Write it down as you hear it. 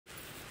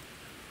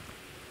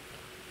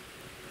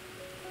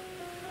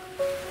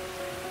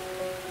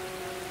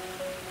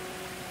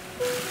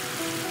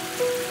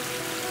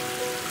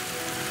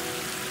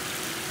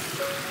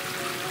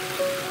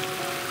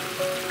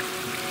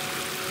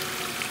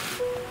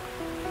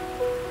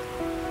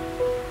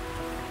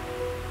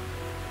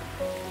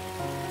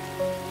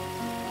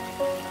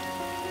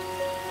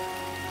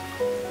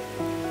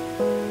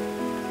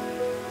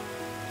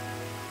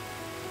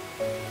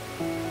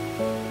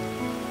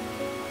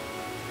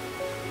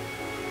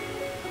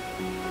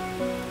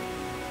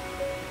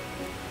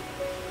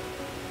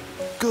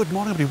Good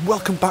morning everybody,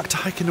 welcome back to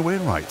Hiking the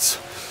Wainwrights.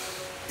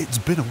 It's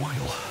been a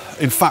while.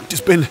 In fact,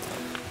 it's been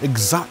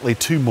exactly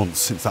 2 months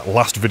since that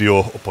last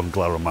video up on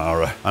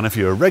Glaramara, and if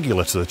you're a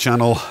regular to the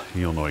channel,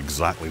 you'll know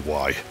exactly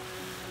why.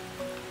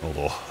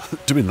 Although,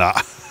 doing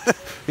that,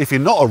 if you're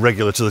not a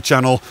regular to the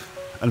channel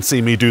and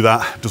see me do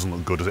that, it doesn't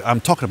look good, does it?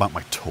 I'm talking about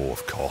my toe,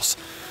 of course.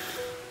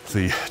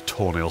 The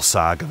toenail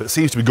saga that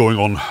seems to be going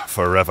on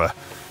forever.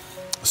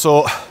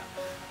 So,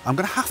 I'm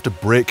going to have to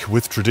break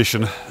with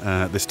tradition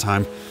this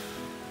time.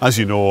 As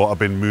you know, I've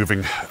been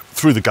moving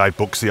through the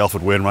guidebooks, the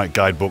Alfred Wainwright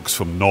guidebooks,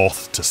 from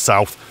north to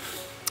south.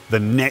 The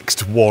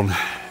next one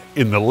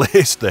in the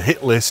list, the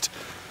hit list,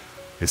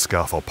 is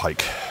Scafell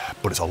Pike,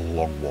 but it's a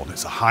long one.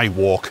 It's a high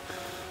walk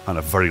and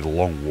a very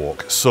long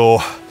walk. So,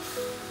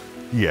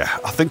 yeah,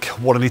 I think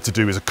what I need to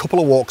do is a couple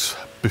of walks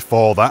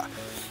before that,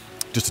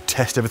 just to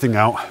test everything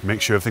out,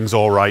 make sure everything's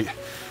all right,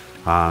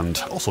 and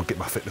also get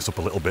my fitness up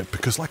a little bit,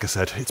 because like I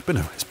said, it's been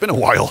a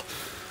while.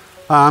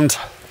 And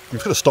I'm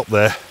just going to stop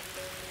there.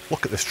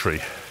 Look at this tree.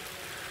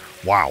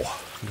 Wow,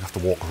 I'm gonna have to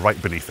walk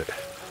right beneath it.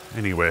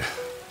 Anyway,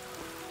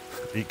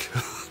 eek.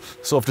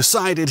 So I've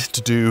decided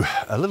to do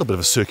a little bit of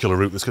a circular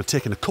route that's gonna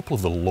take in a couple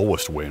of the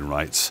lowest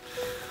Wainwrights.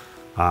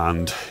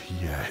 And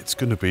yeah, it's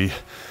gonna be,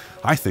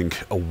 I think,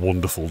 a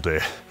wonderful day.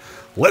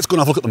 Let's go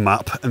and have a look at the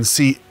map and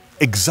see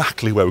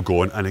exactly where we're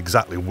going and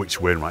exactly which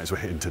Wainwrights we're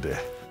hitting today.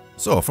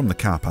 So from the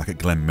car park at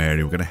Glen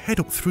we're going to head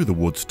up through the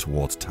woods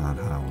towards Tarn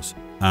Hows.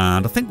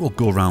 And I think we'll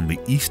go around the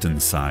eastern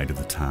side of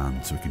the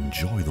Tarn so we can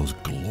enjoy those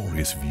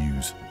glorious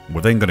views.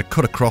 We're then going to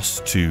cut across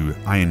to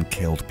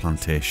Iron-Keeled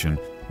Plantation,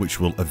 which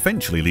will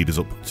eventually lead us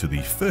up to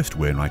the first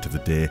Wainwright of the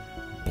day,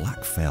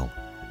 Black Fell.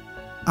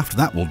 After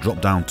that we'll drop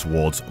down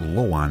towards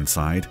Low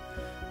Ironside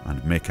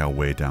and make our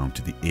way down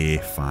to the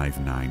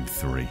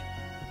A593.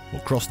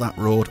 We'll cross that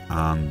road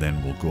and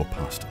then we'll go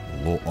past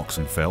Low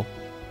Oxen Fell,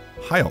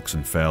 High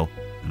Oxen Fell,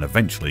 and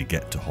eventually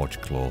get to Hodge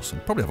Close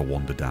and probably have a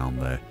wander down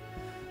there.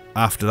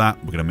 After that,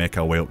 we're going to make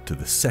our way up to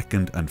the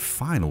second and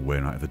final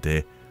Wainwright of the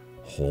day,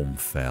 Holme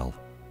Fell.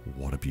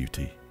 What a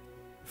beauty.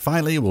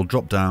 Finally, we'll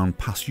drop down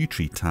past Yew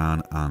Tree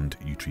Tarn and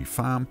Yew Tree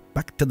Farm,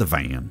 back to the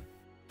van.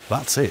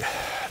 That's it.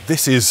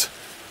 This is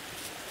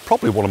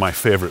probably one of my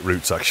favourite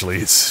routes, actually.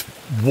 It's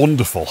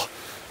wonderful.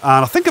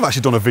 And I think I've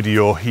actually done a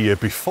video here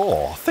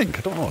before. I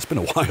don't know, it's been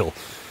a while.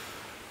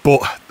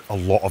 But a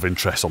lot of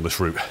interest on this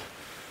route.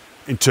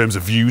 In terms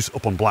of views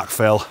up on Black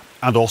Fell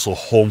and also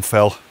Holme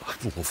Fell. I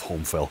love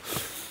Holme Fell.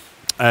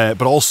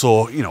 But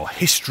also, you know,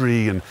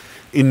 history and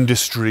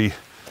industry.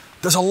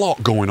 There's a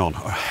lot going on,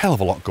 a hell of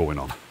a lot going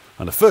on.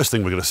 And the first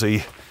thing we're going to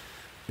see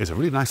is a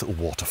really nice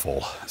little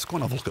waterfall. Let's go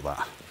and have a look at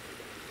that.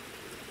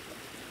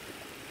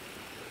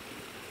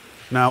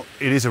 Now,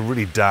 it is a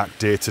really dark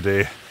day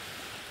today.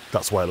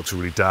 That's why it looks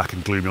really dark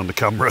and gloomy on the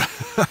camera.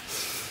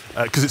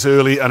 Because it's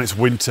early and it's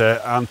winter.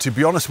 And to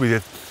be honest with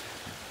you,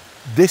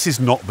 this is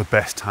not the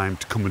best time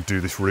to come and do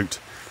this route.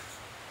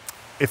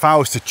 If I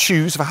was to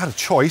choose, if I had a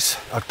choice,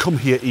 I'd come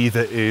here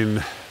either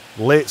in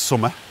late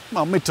summer,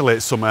 well, mid to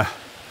late summer,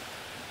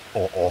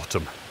 or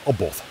autumn, or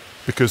both.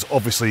 Because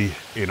obviously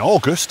in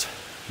August,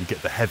 you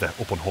get the heather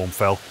up on Holme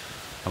Fell,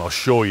 and I'll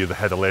show you the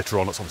heather later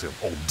on. It's obviously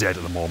all dead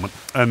at the moment.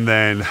 And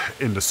then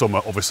in the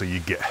summer, obviously you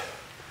get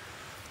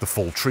the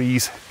full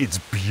trees. It's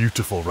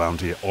beautiful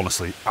around here,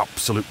 honestly,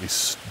 absolutely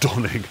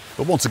stunning.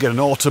 But once again in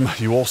autumn,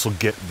 you also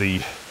get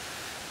the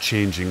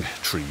changing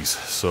trees.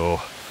 So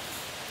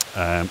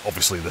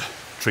obviously the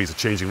trees are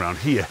changing around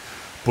here,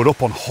 but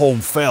up on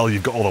Holme Fell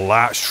you've got all the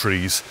larch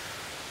trees,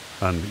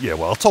 and yeah,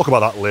 well, I'll talk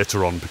about that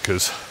later on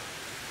because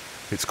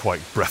it's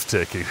quite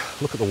breathtaking.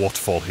 Look at the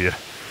waterfall here.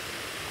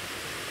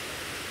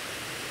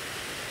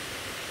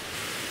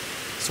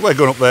 So we're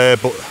going up there,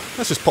 but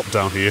let's just pop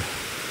down here.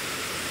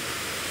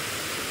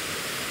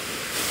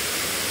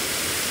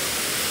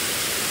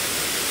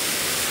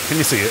 Can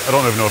you see it? I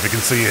don't even know if you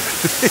can see it.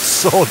 It's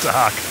so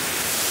dark.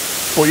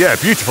 But yeah,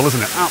 beautiful,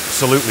 isn't it?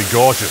 Absolutely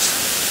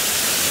gorgeous.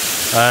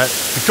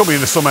 If you come in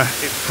the summer,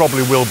 it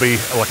probably will be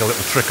like a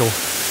little trickle.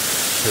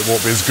 It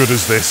won't be as good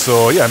as this.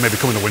 So yeah, maybe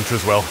come in the winter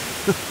as well.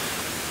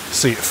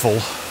 See it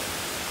full.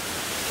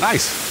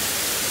 Nice.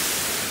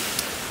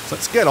 So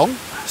let's get on.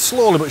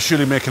 Slowly but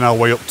surely making our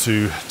way up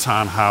to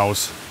Tarn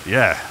Hows.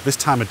 Yeah, this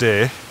time of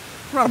day,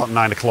 around about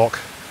 9 o'clock,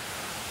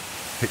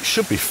 it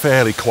should be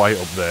fairly quiet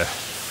up there.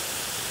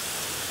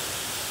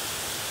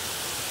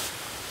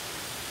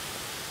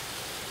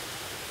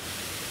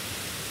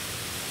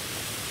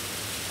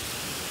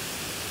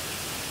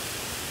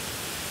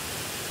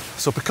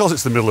 So because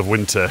it's the middle of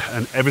winter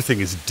and everything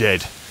is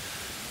dead,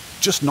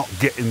 just not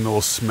getting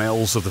those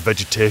smells of the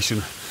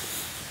vegetation,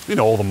 you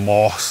know, all the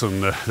moss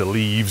and the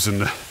leaves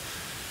and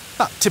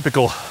that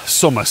typical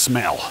summer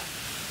smell.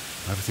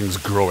 Everything's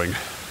growing.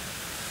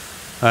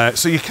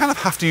 So you kind of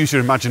have to use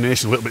your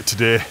imagination a little bit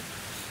today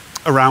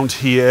around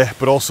here,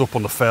 but also up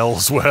on the fell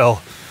as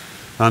well.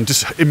 And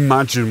just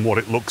imagine what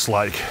it looks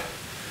like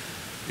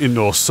in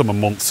those summer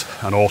months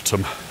and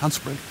autumn and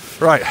spring.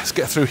 Right, let's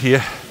get through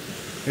here.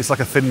 It's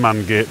like a thin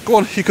man gate. Go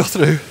on, you go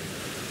through.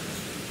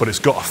 But it's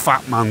got a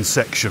fat man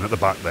section at the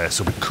back there,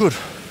 so we could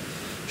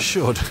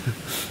should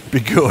be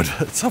good.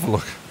 Let's have a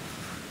look.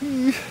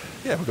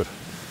 Yeah, we're good.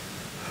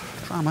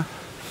 Drama.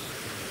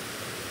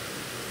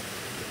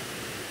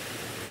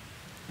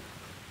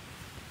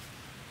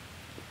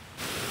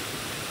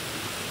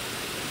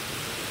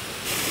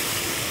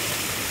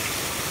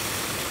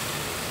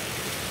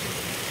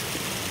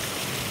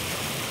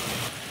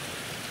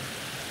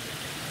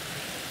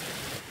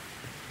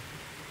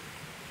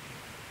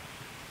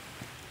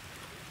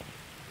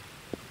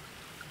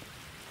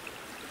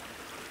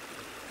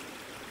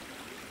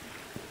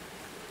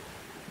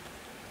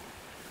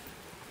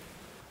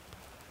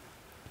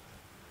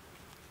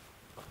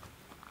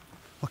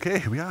 Okay,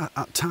 here we are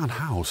at Tarn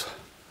Hows.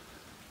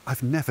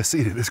 I've never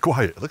seen it this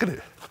quiet. Look at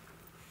it.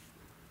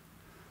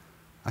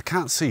 I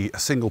can't see a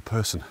single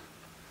person.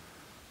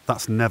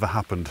 That's never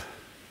happened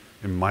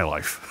in my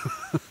life.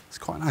 It's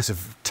quite nice. A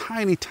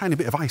tiny, tiny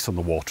bit of ice on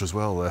the water as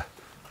well there.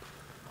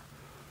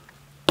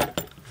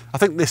 I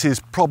think this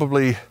is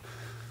probably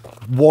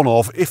one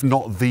of, if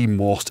not the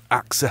most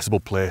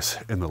accessible place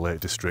in the Lake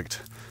District.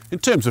 In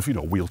terms of, you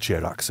know,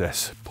 wheelchair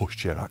access,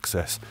 pushchair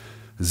access,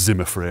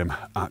 Zimmer frame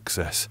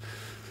access.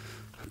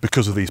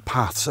 Because of these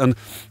paths, and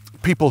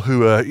people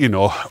who are, you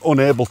know,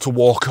 unable to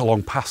walk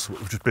along paths that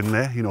have just been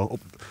there, you know,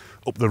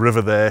 up the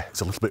river there,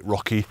 it's a little bit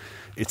rocky,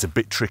 it's a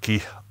bit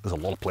tricky, there's a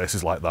lot of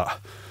places like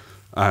that,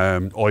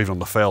 or even on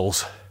the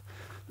fells,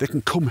 they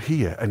can come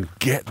here and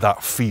get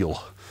that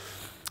feel.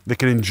 They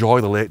can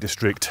enjoy the Lake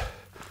District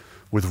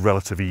with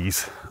relative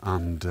ease,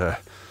 and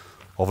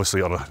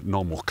obviously on a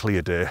normal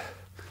clear day,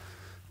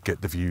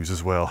 get the views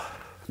as well.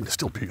 I mean, it's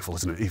still beautiful,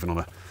 isn't it, even on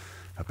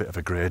a bit of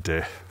a grey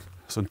day.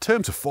 So in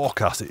terms of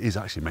forecast, it is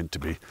actually meant to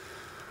be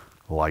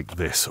like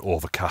this,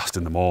 overcast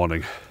in the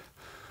morning.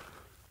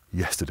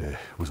 Yesterday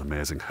was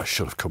amazing. I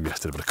should have come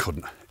yesterday, but I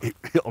couldn't.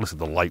 Honestly,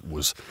 the light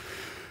was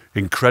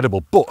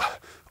incredible. But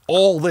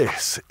all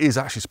this is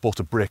actually supposed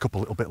to break up a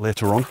little bit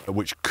later on,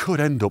 which could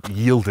end up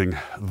yielding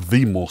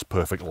the most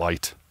perfect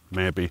light,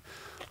 maybe.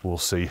 We'll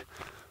see.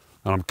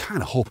 And I'm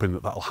kind of hoping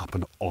that that'll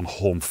happen on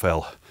Holme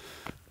Fell,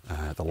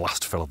 the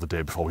last fell of the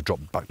day before we drop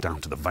back down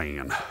to the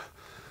van.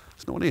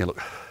 There's no one here,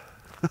 look.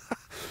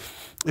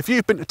 If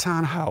you've been to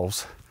Tarn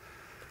Hows,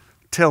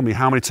 tell me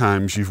how many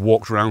times you've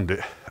walked around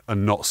it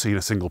and not seen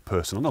a single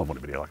person. I know I've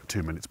only been here like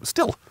 2 minutes, but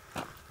still.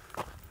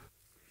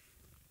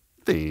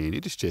 Dean,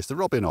 you just chased the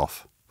robin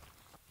off.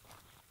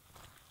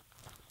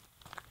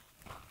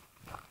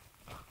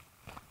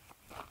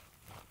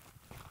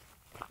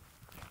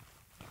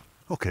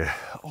 Okay,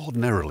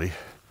 ordinarily,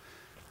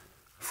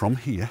 from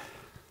here,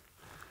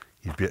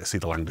 you'd be able to see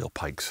the Langdale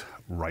Pikes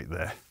right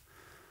there.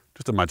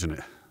 Just imagine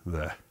it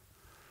there.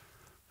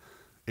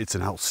 It's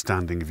an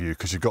outstanding view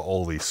because you've got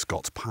all these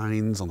Scots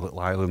pines on the little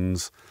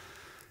islands,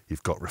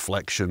 you've got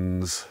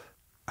reflections,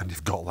 and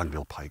you've got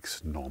Langdale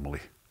Pikes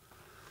normally.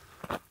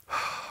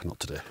 Not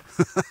today.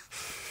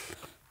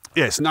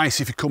 Yeah, it's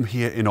nice if you come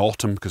here in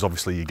autumn because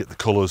obviously you get the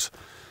colours,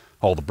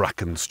 all the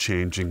brackens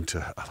changing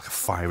to like a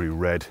fiery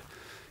red.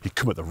 You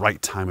come at the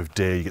right time of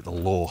day, you get the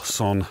low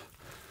sun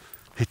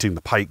hitting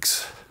the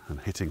pikes and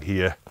hitting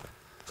here.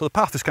 So the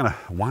path just kind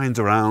of winds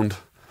around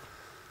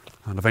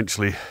and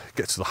eventually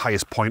gets to the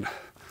highest point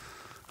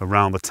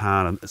around the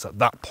Tarn, and it's at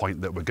that point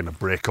that we're going to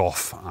break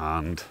off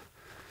and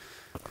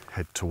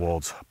head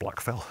towards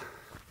Blackfell.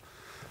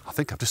 I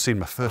think I've just seen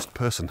my first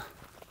person.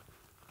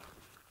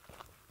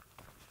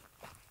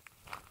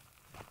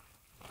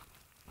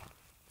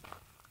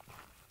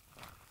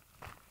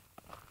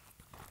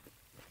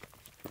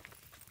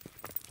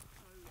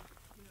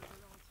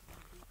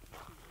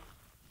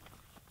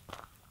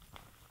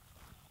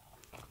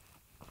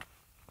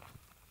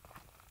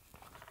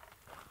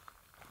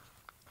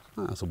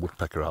 There's a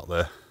woodpecker out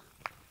there.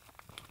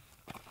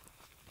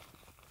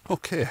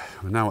 Okay,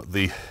 we're now at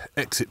the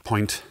exit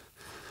point.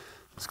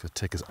 It's going to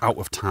take us out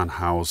of Tarn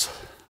Hows.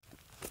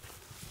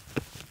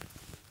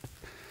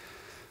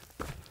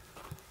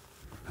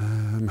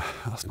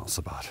 That's not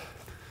so bad.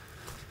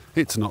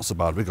 It's not so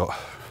bad. We've got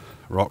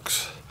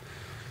rocks,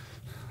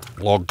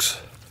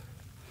 logs,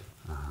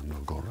 and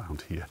we'll go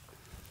around here.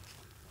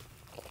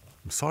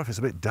 I'm sorry if it's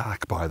a bit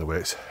dark, by the way.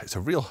 It's a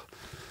real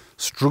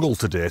struggle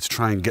today to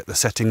try and get the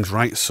settings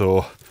right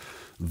so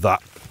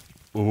that,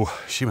 oh,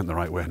 she went the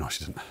right way. No,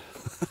 she didn't.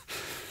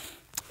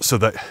 So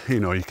that, you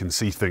know, you can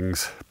see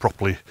things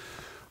properly,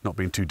 not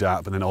being too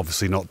dark, but then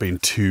obviously not being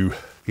too,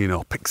 you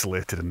know,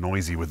 pixelated and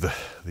noisy with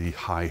the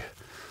high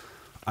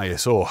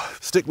ISO.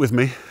 Stick with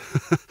me,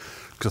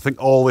 because I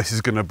think all this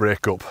is going to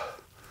break up.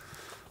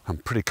 I'm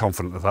pretty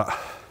confident of that.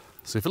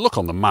 So if you look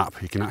on the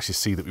map, you can actually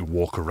see that we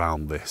walk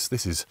around this.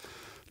 This is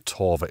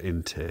Torva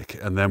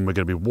Intake, and then we're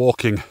going to be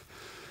walking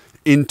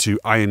into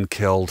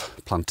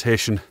Ironkeld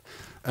Plantation,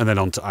 and then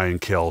onto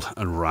Ironkeld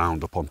and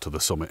round up onto the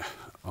summit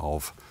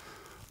of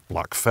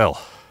Blackfell.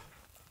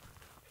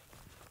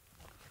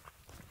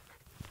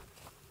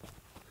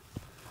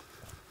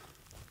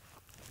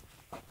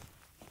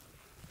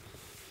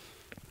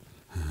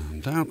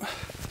 And down.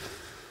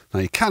 Now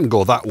you can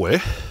go that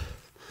way,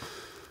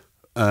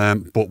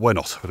 but we're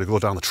not. We're going to go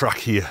down the track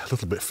here a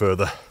little bit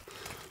further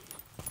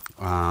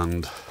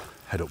and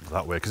head up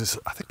that way because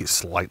I think it's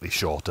slightly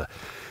shorter,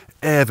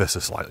 ever so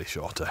slightly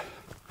shorter.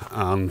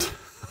 And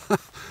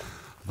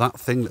that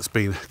thing that's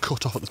been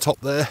cut off at the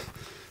top there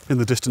in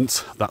the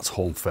distance, that's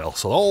Holme Fell.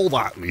 So all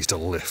that needs to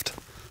lift.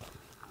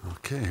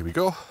 Okay, here we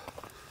go.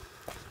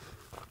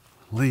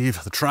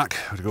 Leave the track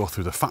to go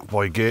through the Fat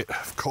Boy Gate,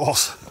 of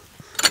course,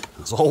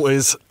 as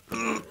always.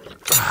 God,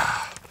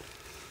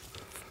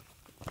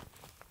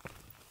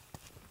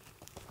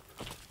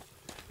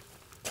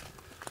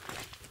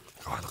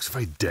 it looks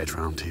very dead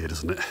round here,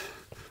 doesn't it?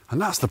 And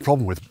that's the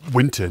problem with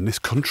winter in this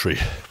country.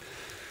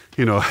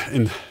 You know,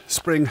 in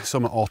spring,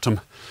 summer,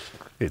 autumn,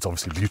 it's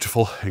obviously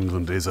beautiful.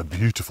 England is a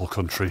beautiful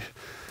country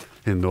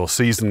in those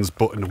seasons,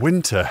 but in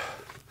winter,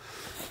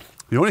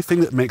 the only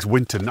thing that makes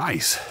winter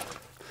nice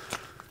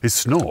is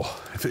snow.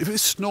 If it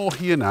was snow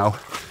here now,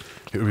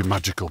 it would be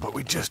magical, but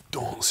we just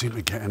don't seem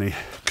to get any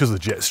because of the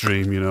jet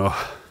stream, you know.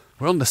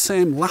 We're on the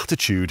same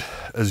latitude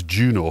as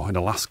Juneau in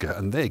Alaska,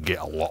 and they get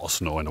a lot of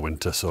snow in the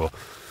winter, so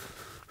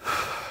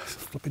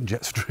flipping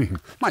jet stream.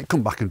 Might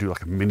come back and do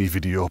like a mini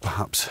video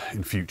perhaps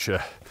in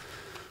future.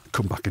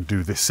 Come back and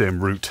do this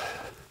same route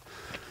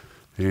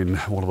in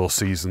one of those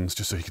seasons,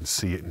 just so you can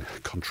see it in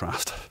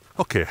contrast.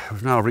 Okay,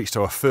 we've now reached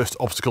our first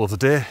obstacle of the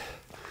day,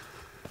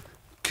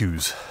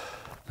 Coos.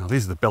 Now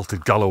these are the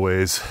belted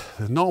galloways.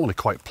 They're normally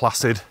quite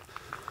placid,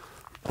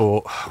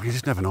 but you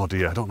just never know, do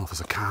you? I don't know if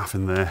there's a calf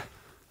in there.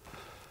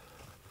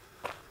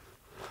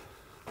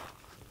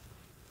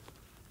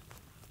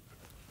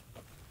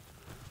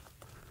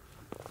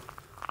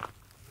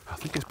 I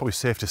think it's probably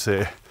safe to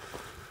say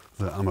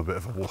that I'm a bit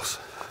of a wuss.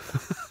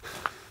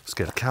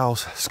 Scared of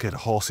cows, scared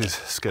of horses,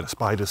 scared of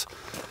spiders,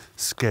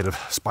 scared of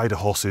spider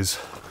horses,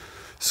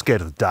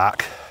 scared of the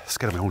dark,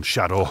 scared of my own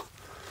shadow.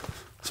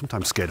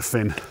 Sometimes scared of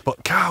Finn,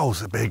 but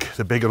cows are big.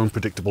 They're big and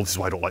unpredictable. This is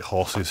why I don't like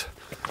horses,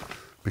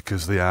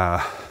 because they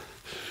are,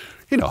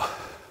 you know,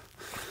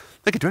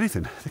 they could do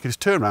anything. They could just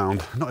turn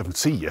around, not even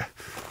see you,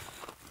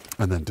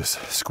 and then just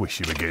squish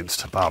you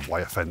against a barbed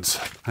wire fence.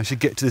 As you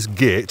get to this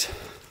gate,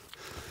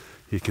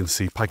 you can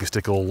see Piker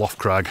Stickle, Loft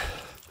Crag,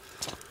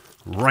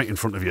 right in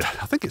front of you.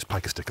 I think it's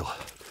Piker Stickle.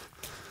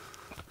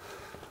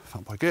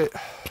 Fat Boy Gate.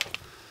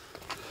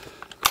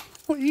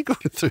 What are you going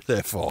through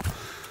there for?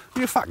 Are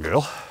you a fat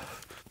girl?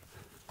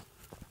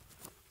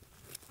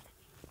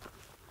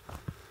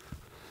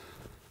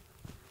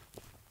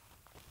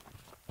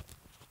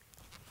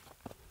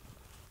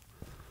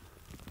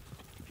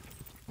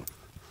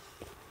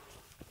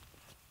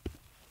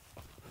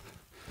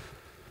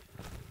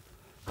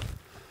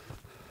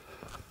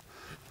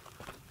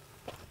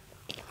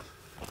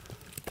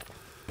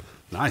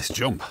 Nice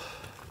jump.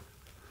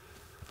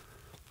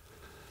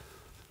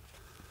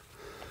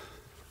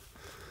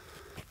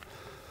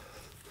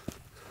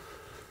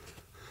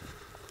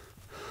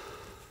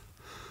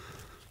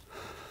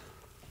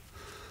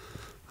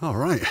 All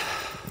right,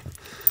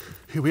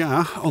 here we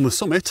are on the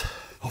summit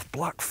of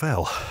Black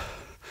Fell.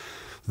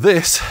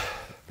 This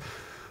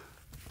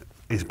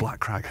is Black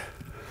Crag.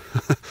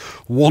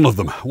 One of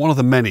them, one of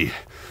the many.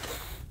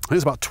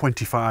 There's about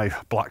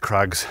 25 Black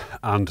Crags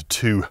and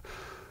 2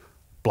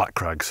 Black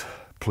Crags,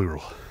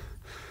 plural.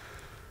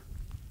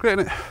 Great,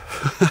 isn't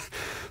it?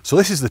 So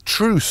this is the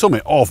true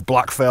summit of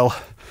Black Fell.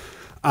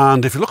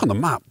 And if you look on the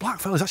map, Black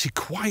Fell is actually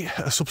quite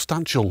a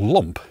substantial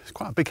lump. It's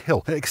quite a big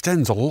hill. It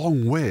extends a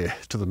long way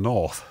to the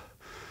north.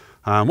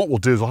 And what we'll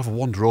do is we'll have a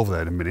wander over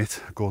there in a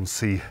minute, go and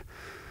see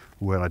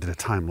where I did a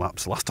time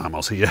lapse last time I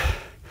was here.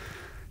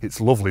 It's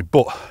lovely,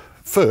 but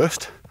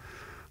first,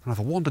 I'll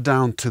have a wander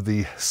down to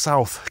the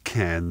south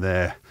cairn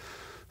there.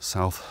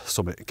 South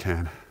summit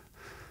cairn.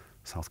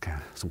 South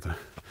cairn, something.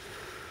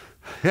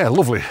 Yeah,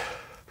 lovely.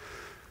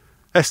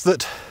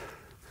 Esthert,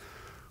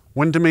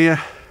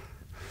 Windermere,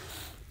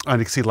 and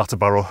you can see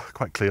Latterbarrow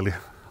quite clearly,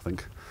 I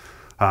think.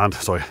 And,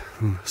 sorry,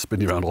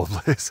 spinning around all over the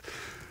place.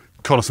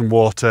 Coniston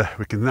Water,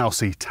 we can now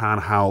see Tarn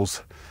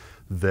Hows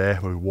there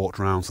where we walked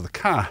around. So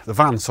the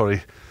van, sorry,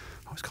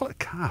 I always call it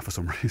a car for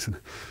some reason.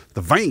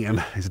 The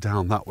van is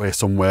down that way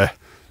somewhere.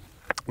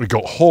 We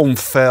got Holme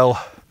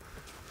Fell.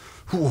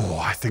 Ooh,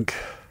 I think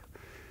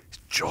it's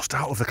just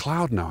out of the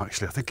cloud now,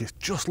 actually. I think it's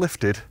just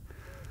lifted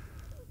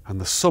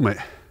and the summit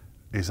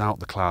is out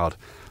the cloud.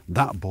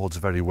 That bodes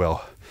very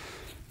well,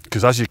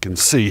 because as you can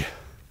see,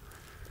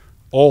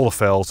 all the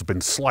fells have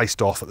been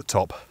sliced off at the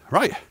top.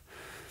 Right,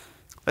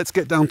 let's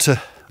get down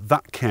to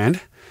that cairn,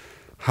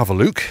 have a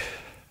look,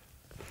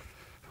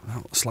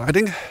 without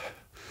sliding,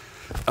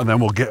 and then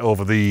we'll get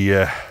over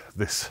the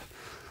this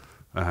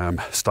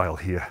style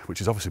here, which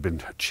has obviously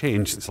been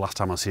changed since the last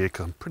time I was here,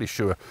 because I'm pretty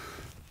sure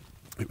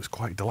it was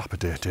quite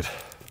dilapidated.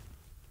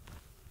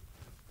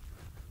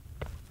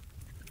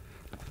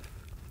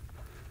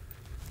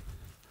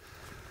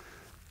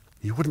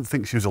 You wouldn't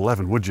think she was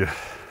 11, would you?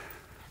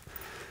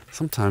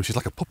 Sometimes she's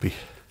like a puppy.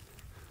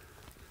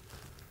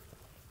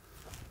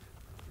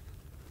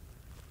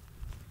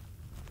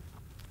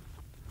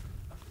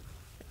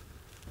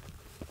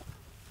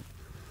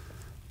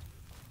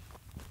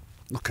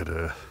 Look at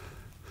her.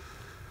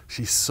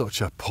 She's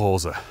such a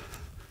poser.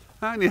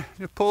 Aren't you?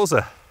 You're a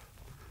poser.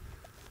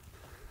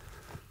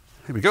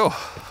 Here we go.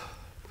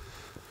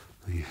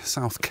 The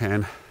south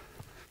cairn.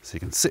 So you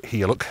can sit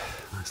here, look,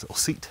 nice little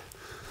seat.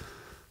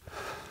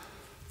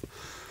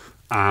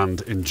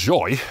 And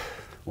enjoy,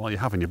 while you're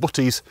having your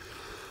butties,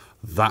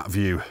 that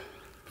view.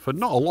 For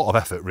not a lot of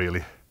effort,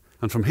 really.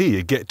 And from here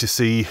you get to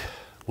see,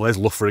 well, there's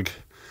Loughrig,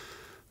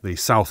 the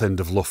south end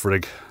of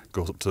Loughrig,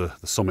 goes up to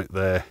the summit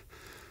there.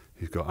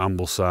 You've got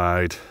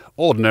Ambleside.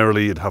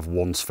 Ordinarily you'd have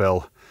Oxen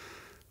Fell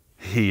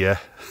here,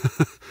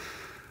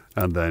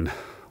 and then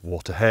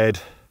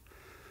Waterhead,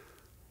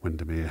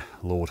 Windermere,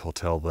 Lord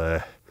Hotel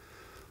there,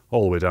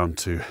 all the way down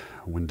to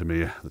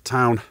Windermere, the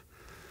town.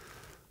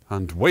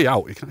 And way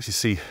out, you can actually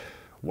see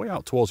way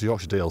out towards the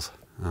Yorkshire Dales.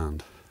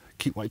 And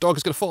cute white dog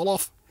is going to fall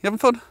off. You having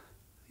fun?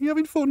 You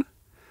having fun?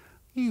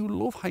 You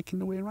love hiking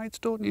the Wainwrights,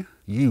 don't you?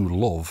 You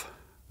love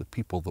the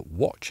people that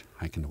watch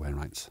Hiking the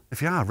Wainwrights.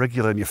 If you are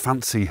regular and you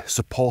fancy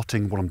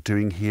supporting what I'm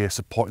doing here,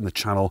 supporting the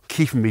channel,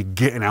 keeping me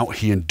getting out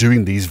here and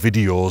doing these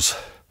videos,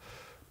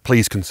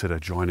 please consider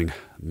joining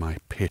my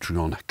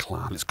Patreon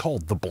clan. It's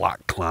called the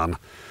Black Clan.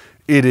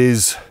 It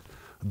is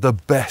the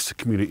best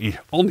community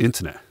on the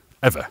internet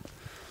ever,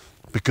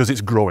 because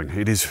it's growing.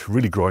 It is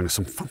really growing.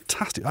 Some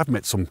fantastic, I've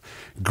met some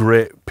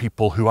great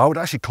people who I would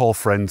actually call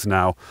friends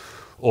now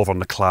over on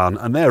the clan,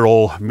 and they're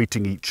all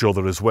meeting each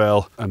other as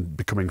well and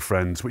becoming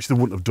friends, which they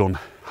wouldn't have done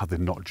had they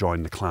not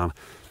joined the clan.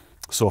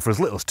 So for as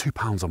little as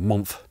 £2 a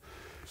month,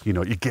 you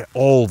know, you get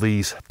all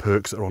these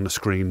perks that are on the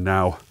screen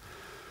now,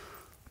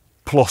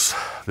 plus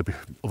there'll be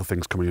other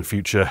things coming in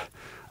future,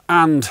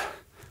 and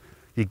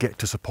you get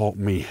to support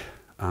me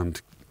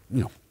and,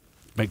 you know,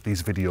 make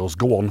these videos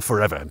go on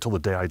forever until the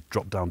day I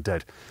drop down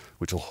dead,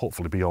 which will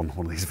hopefully be on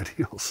one of these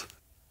videos.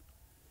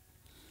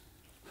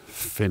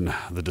 Finn,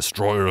 the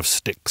destroyer of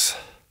sticks.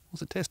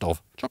 What's it taste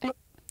of? Chocolate?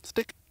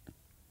 Stick?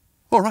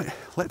 All right,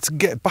 let's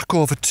get back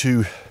over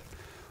to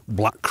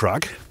Black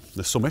Crag,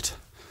 the summit.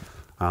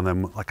 And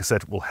then, like I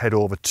said, we'll head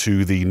over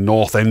to the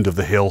north end of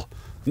the hill.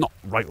 Not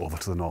right over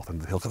to the north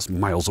end of the hill, that's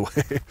miles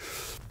away.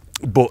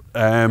 But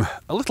a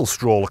little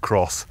stroll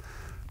across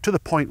to the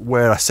point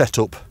where I set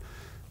up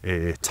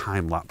a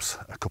time lapse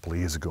a couple of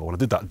years ago, and I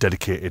did that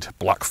dedicated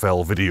Black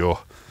Fell video.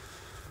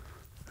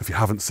 If you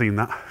haven't seen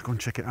that, go and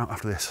check it out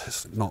after this.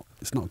 It's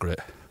not great.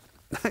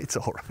 It's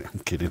all right, I'm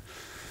kidding.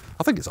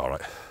 I think it's all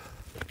right.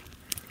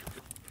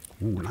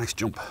 Ooh, nice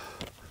jump.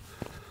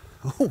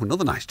 Oh,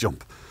 another nice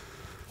jump.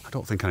 I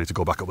don't think I need to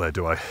go back up there,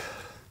 do I?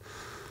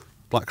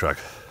 Black Crag.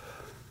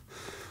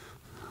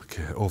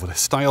 Okay, over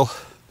this stile.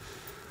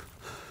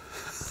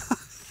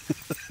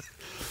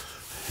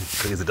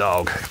 Here's the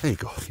dog. There you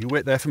go. You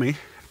wait there for me.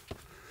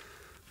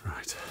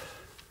 Right.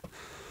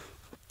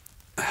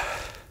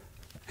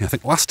 Yeah, I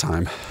think last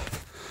time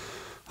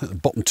the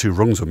bottom two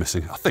rungs were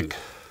missing, I think.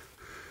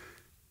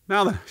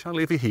 Now then, shall I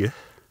leave you here?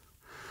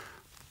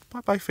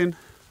 Bye bye, Finn.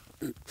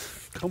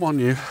 Come on,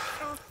 you.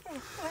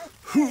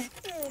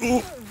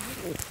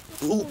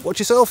 Ooh, watch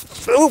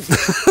yourself. Ooh.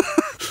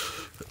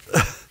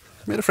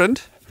 Made a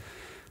friend.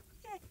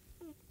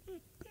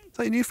 Is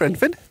that your new friend,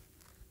 Finn?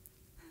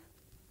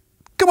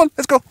 Come on,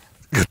 let's go.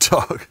 Good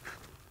dog.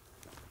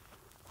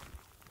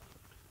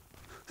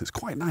 It's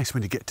quite nice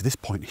when you get to this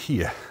point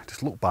here.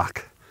 Just look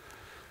back.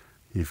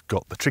 You've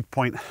got the trig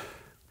point,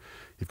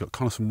 you've got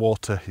Coniston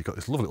Water, you've got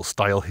this lovely little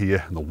stile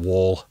here and the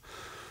wall,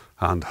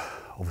 and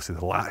obviously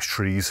the larch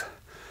trees.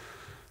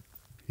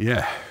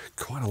 Yeah,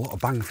 quite a lot of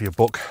bang for your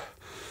buck.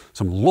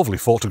 Some lovely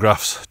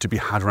photographs to be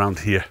had around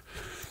here.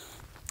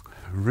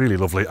 Really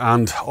lovely,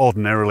 and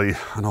ordinarily,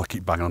 I know I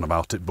keep banging on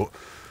about it, but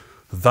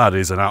that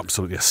is an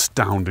absolutely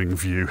astounding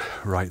view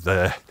right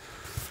there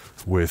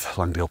with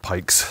Langdale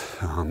Pikes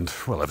and,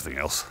 well, everything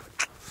else.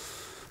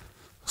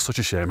 Such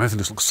a shame, everything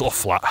just looks so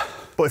flat.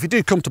 But if you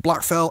do come to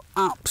Black Fell,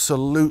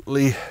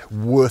 absolutely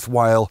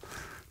worthwhile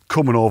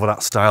coming over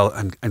that stile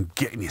and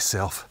getting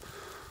yourself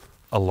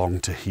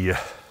along to here.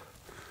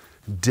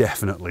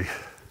 Definitely,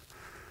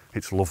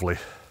 it's lovely.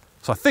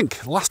 So I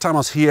think last time I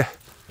was here,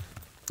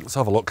 let's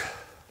have a look.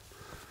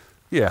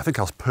 Yeah, I think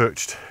I was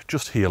perched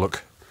just here,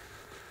 look,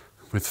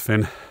 with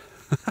Finn.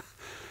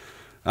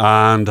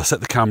 And I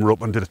set the camera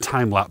up and did a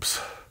time lapse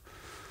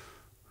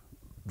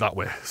that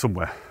way,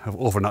 somewhere,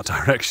 over in that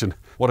direction.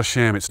 What a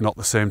shame it's not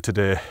the same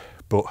today,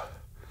 but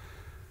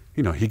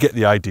you know, you get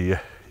the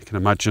idea. You can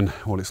imagine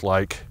what it's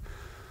like.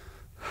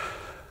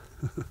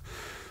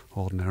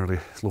 Ordinarily,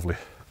 it's lovely.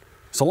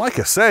 So like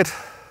I said,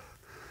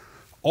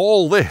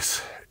 all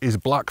this is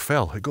Black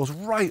Fell. It goes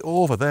right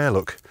over there,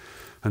 look,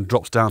 and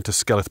drops down to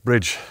Scafell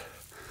Bridge.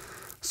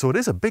 So it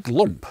is a big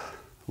lump,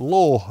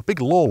 a big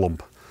low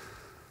lump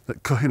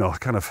that, you know,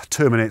 kind of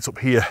terminates up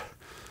here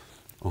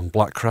on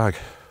Black Crag.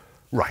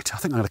 Right, I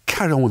think I'm going to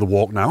carry on with the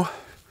walk now,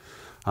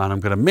 and I'm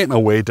going to make my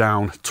way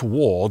down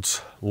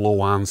towards Low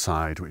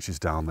Arnside, which is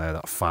down there,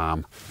 that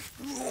farm.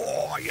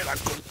 Oh, yeah,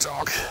 that good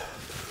dog.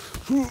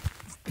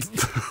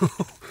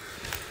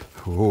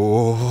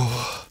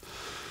 Oh,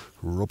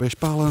 rubbish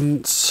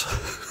balance.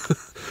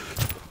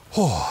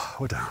 Oh,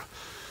 we're down.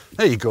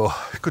 There you go,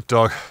 good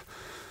dog.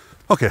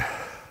 Okay,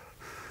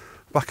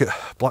 back at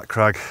Black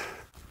Crag.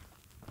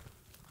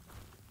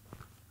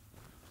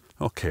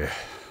 Okay,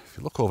 if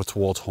you look over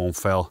towards Holme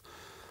Fell,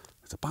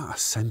 there's about a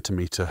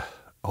centimetre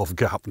of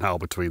gap now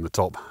between the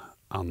top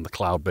and the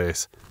cloud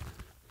base.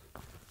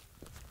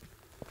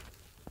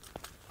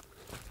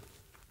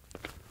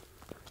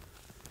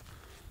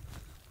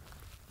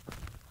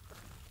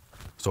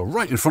 So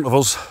right in front of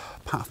us,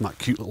 apart from that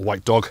cute little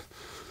white dog,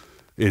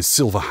 is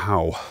Silver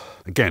Howe,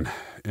 again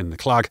in the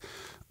Crag,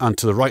 and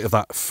to the right of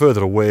that,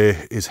 further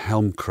away, is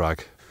Helm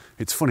Crag.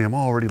 It's funny, I'm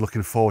already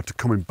looking forward to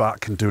coming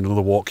back and doing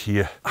another walk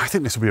here. I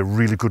think this will be a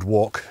really good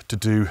walk to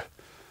do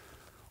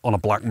on a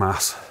black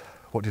mass.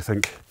 What do you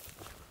think?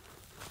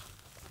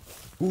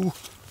 Ooh,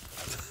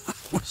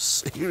 that was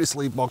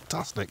seriously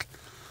bogtastic.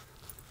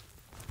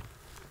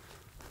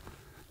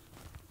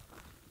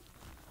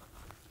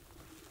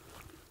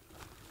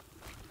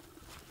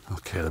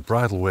 Okay, the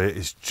bridleway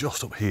is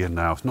just up here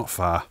now, it's not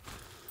far.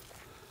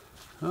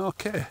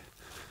 Okay,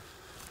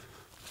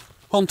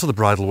 onto the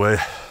bridleway,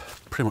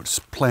 pretty much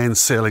plain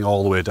sailing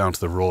all the way down to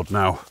the road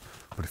now.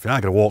 But if you are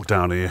going to walk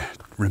down here,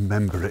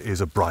 remember it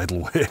is a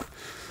bridleway.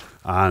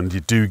 And you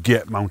do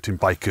get mountain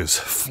bikers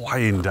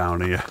flying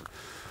down here.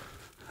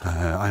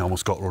 I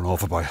almost got run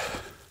over by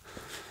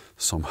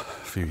some a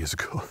few years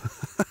ago.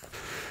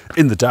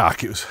 In the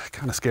dark, it was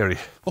kind of scary.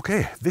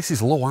 Okay, this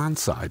is Low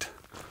Arnside.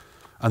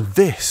 And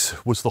this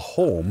was the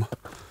home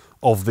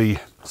of the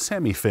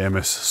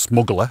semi-famous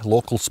smuggler,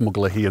 local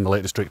smuggler here in the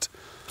Lake District,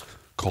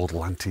 called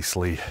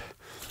Lantislee.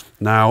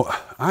 Now,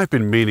 I've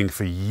been meaning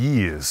for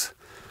years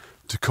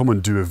to come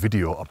and do a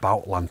video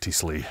about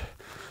Lantislee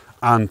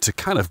and to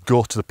kind of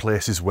go to the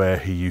places where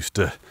he used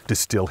to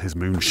distill his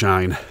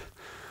moonshine,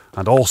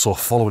 and also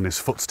following his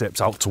footsteps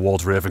out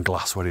towards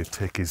Ravenglass, where he'd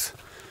take his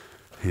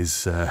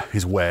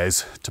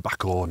wares,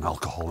 tobacco and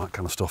alcohol and that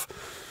kind of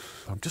stuff.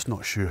 I'm just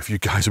not sure if you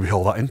guys will be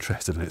all that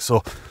interested in it,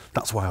 so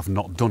that's why I've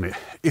not done it.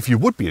 If you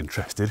would be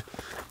interested,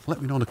 let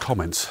me know in the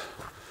comments,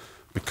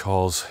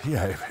 because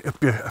yeah, it'd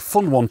be a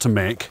fun one to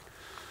make.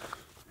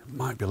 It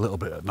might be a little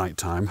bit at night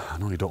time. I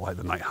know you don't like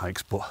the night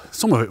hikes, but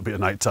some of it will be at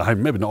night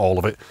time, maybe not all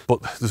of it,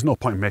 but there's no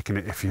point in making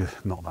it if you're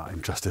not that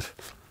interested.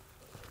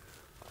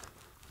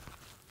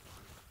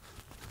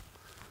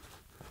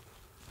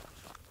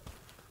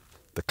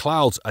 The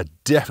clouds are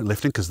definitely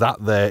lifting, because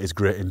that there is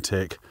great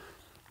intake.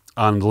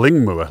 And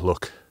Lingmoor,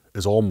 look,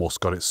 has almost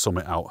got its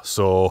summit out,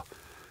 so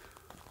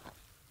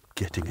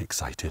getting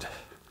excited.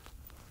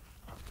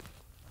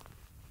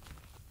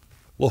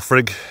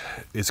 Loughrigg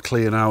is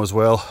clear now as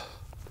well.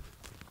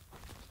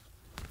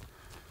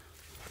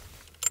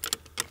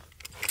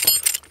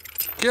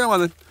 Go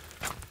on then.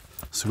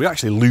 So we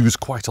actually lose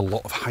quite a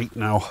lot of height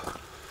now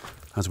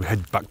as we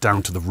head back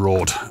down to the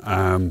road.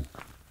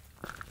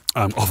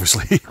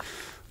 Obviously,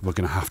 we're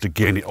going to have to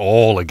gain it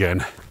all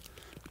again.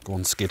 Go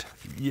on, skid.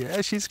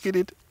 Yeah, she's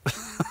skidded.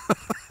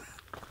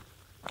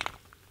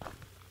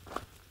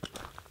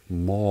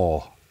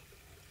 More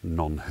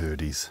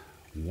non-herdies.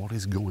 What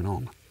is going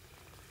on?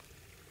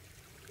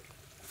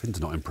 Finn's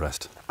not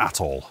impressed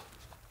at all.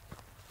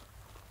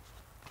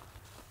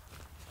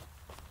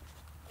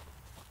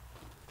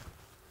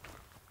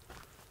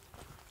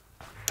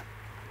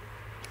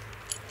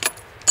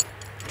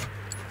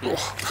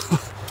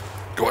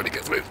 Oh. Go on, to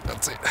get through.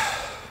 That's it.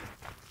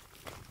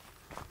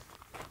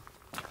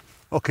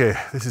 Okay,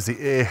 this is the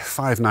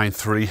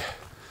A593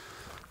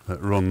 that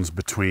runs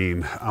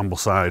between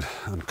Ambleside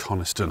and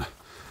Coniston,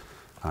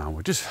 and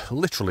we're just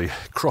literally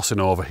crossing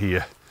over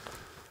here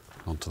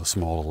onto the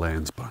smaller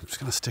lanes, but I'm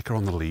just going to stick her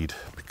on the lead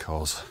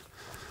because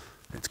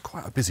it's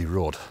quite a busy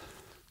road.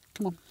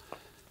 Come on,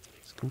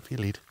 let's come for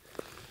your lead.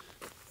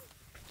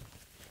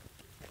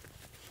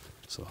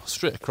 So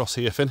straight across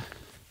here, Finn.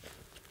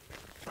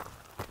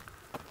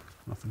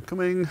 Nothing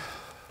coming.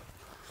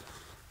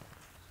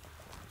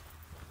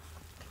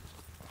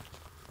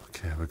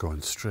 Okay, we're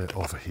going straight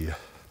over here.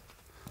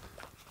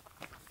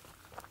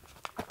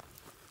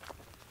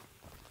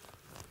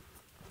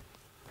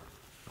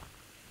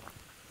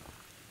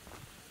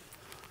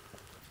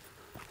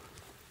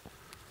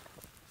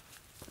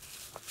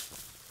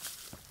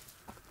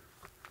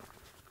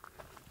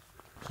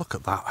 Look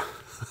at that,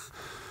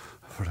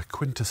 for a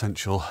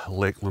quintessential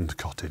Lakeland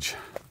cottage.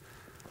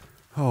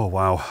 Oh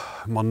wow,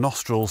 my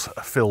nostrils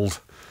are filled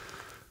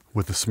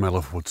with the smell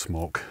of wood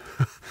smoke.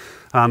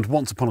 And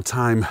once upon a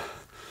time,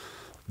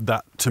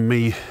 that to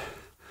me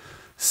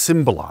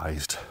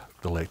symbolised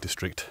the Lake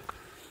District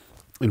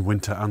in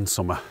winter and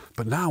summer.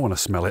 But now when I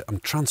smell it, I'm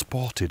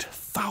transported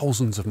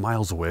thousands of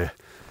miles away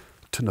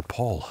to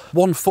Nepal.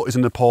 1 foot is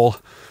in Nepal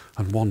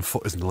and 1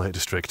 foot is in the Lake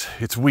District.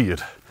 It's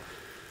weird.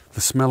 The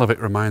smell of it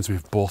reminds me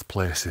of both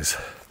places.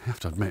 I have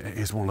to admit, it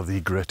is one of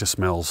the greatest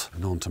smells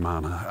known to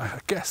man. I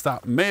guess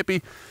that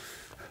maybe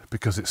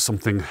because it's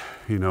something,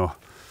 you know,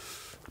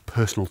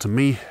 personal to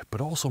me,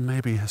 but also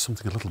maybe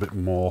something a little bit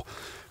more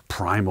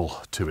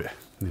primal to it,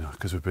 you know,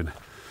 because we've been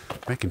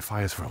making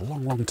fires for a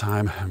long, long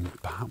time,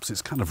 and perhaps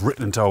it's kind of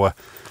written into our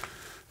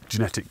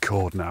genetic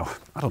code now.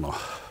 I don't know.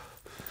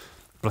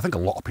 But I think a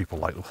lot of people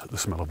like the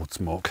smell of wood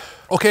smoke.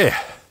 Okay,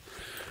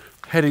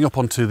 heading up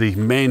onto the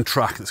main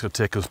track that's going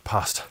to take us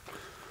past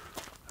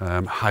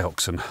High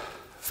Oxen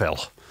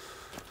Fell.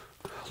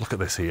 Look at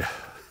this here.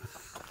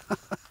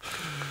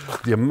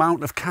 The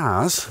amount of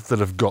cars that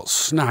have got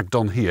snagged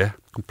on here,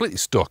 completely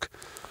stuck,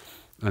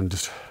 and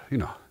just, you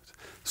know,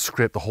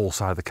 scraped the whole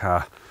side of the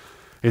car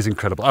is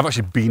incredible. I've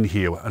actually been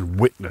here and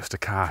witnessed a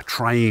car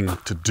trying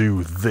to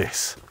do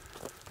this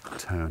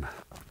turn.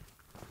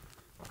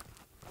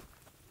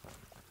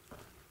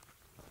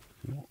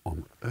 What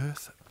on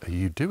earth are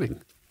you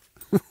doing?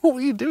 What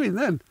were you doing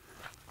then?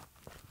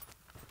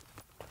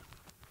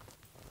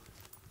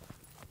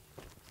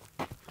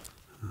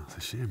 Oh, it's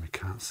a shame we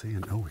can't see,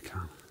 and oh, we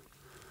can.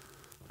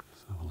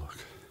 Let's have a look.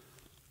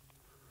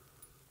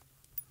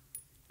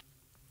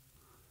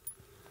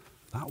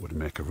 That would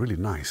make a really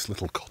nice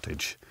little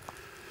cottage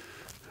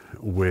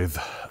with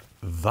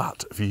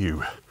that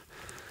view.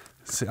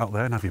 Sit out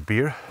there and have your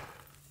beer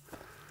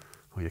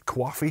or your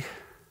coffee.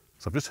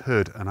 So I've just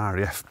heard an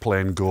RAF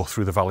plane go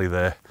through the valley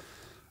there.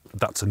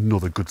 That's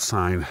another good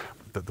sign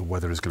that the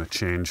weather is going to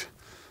change.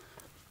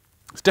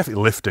 It's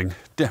definitely lifting,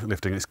 It's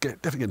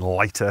definitely getting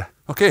lighter.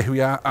 Okay, we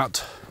are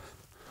at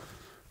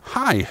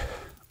High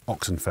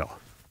Oxen Fell.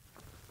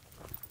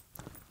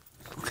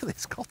 Look at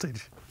this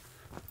cottage.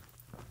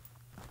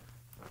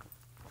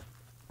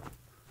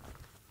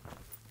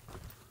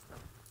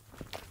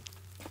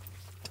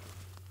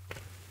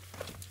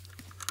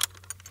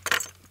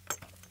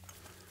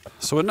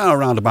 So we're now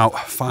around about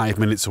 5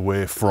 minutes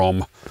away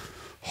from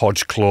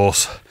Hodge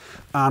Close,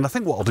 and I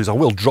think what I'll do is I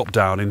will drop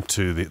down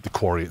into the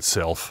quarry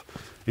itself,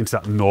 into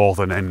that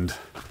northern end.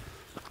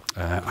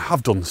 I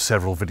have done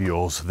several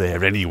videos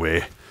there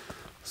anyway,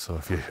 so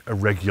if you're a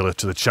regular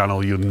to the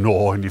channel you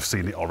know and you've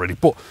seen it already,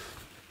 but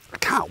I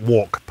can't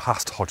walk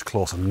past Hodge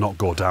Close and not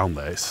go down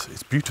there.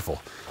 It's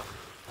beautiful.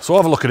 So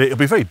have a look at it. It'll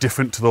be very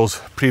different to those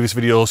previous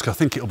videos because I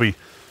think it'll be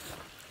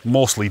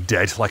mostly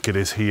dead like it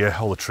is here.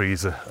 All the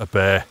trees are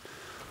bare.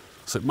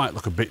 So it might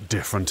look a bit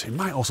different. It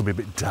might also be a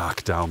bit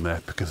dark down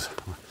there because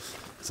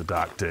it's a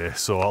dark day.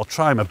 So I'll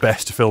try my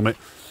best to film it,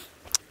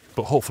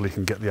 but hopefully you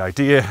can get the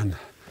idea and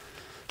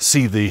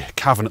see the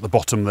cavern at the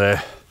bottom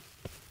there.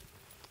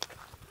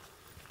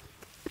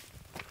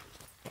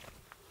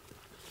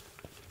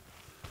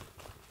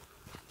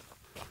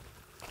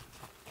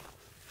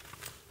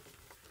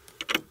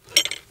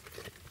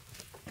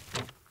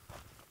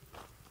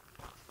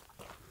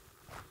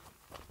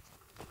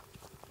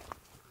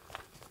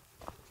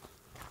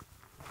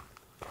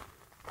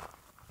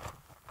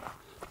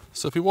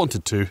 So if you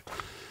wanted to,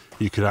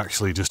 you could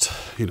actually just,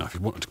 you know, if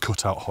you wanted to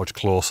cut out Hodge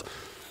Close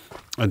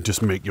and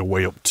just make your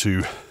way up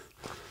to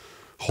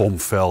Holme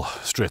Fell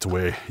straight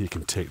away, you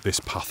can take this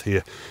path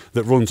here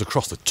that runs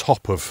across the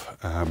top of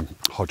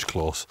Hodge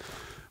Close,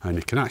 and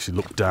you can actually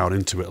look down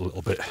into it a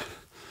little bit.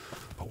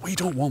 But we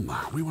don't want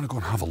that. We want to go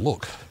and have a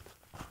look.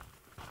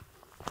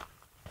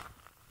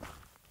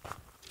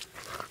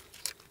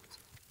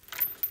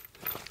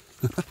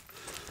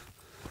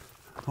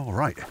 All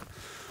right.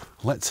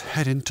 Let's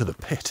head into the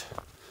pit.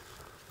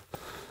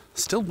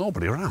 Still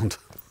nobody around.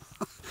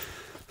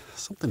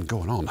 Something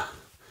going on.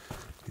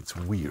 It's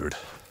weird.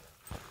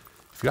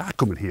 If you are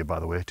coming here, by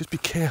the way, just be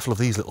careful of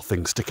these little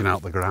things sticking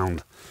out the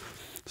ground.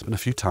 There's been a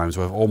few times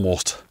where I've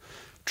almost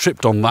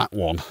tripped on that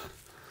one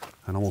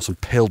and almost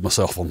impaled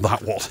myself on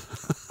that one.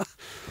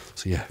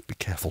 So yeah, be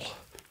careful.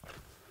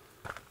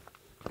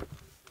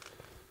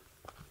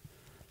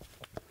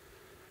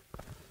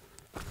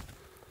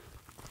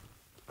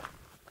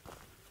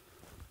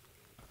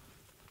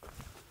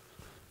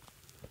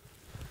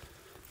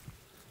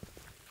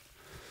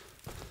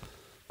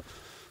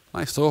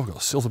 Nice though, we've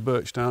got silver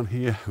birch down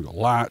here, we've got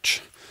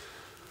larch.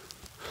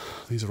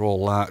 These are all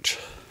larch.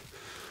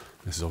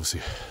 This is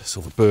obviously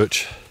silver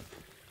birch.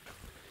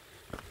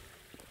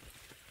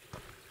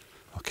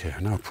 Okay,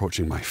 I'm now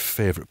approaching my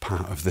favourite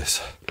part of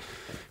this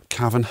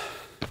cavern.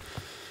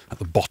 At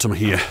the bottom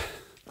here,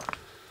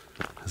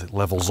 as it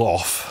levels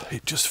off,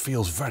 it just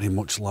feels very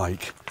much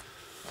like,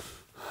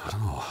 I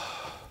don't know,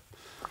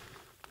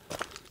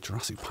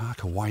 Jurassic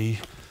Park, Hawaii,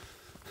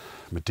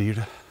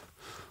 Madeira.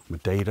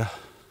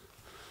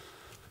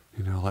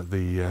 You know, like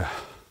the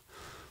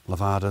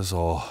Levadas,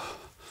 or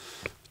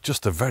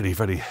just the very,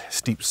 very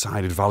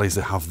steep-sided valleys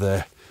they have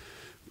there.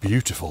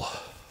 Beautiful.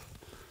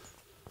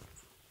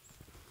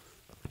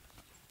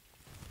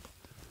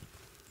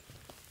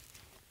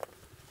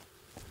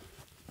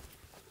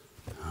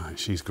 Right,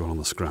 she's going on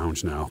the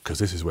scrounge now, because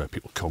this is where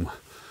people come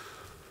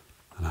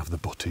and have the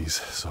butties,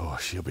 so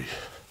she'll be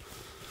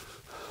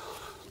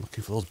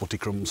looking for those butty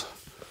crumbs.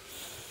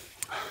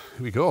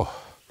 Here we go.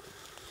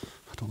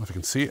 I don't know if you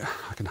can see it.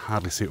 I can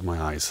hardly see it with my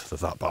eyes. They're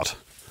that bad.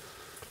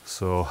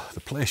 So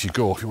the place you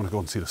go if you want to go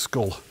and see the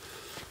skull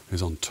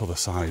is on the other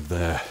side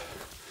there,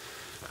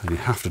 and you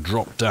have to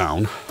drop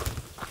down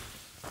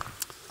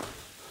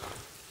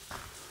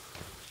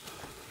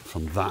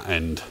from that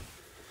end.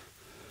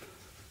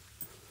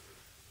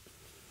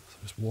 So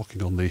just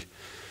walking on the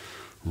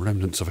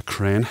remnants of a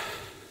crane.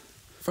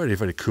 Very,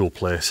 very cool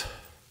place.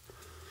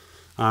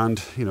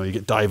 And you know, you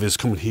get divers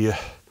coming here.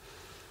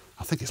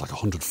 I think it's like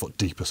 100 foot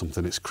deep or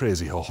something. It's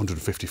crazy, or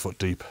 150 foot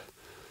deep.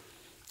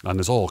 And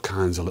there's all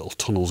kinds of little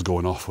tunnels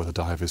going off where the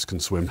divers can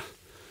swim.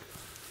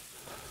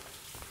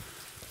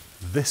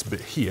 This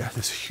bit here,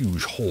 this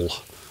huge hole,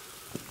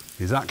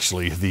 is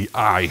actually the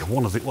eye,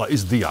 one of the, well,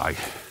 is the eye.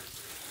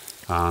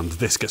 And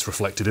this gets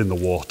reflected in the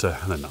water,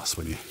 and then that's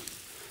when you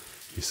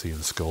see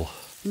the skull.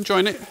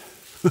 Enjoying it?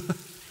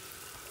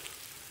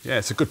 Yeah,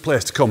 it's a good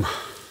place to come.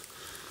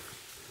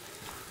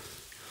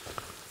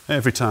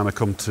 Every time I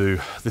come to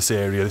this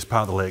area, this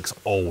part of the lakes,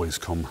 always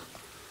come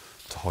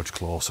to Hodge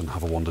Close and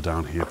have a wander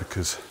down here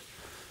because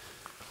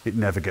it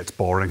never gets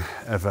boring,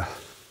 ever.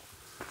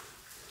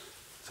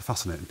 It's a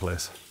fascinating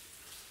place.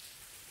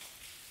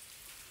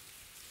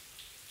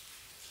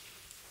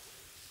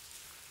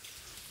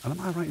 And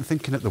am I right in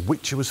thinking that The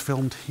Witcher was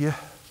filmed here?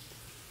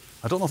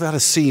 I don't know if they had a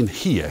scene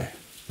here.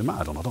 They might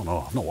have done, I don't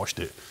know, I've not watched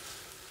it.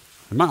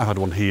 They might have had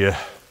one here,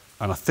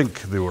 and I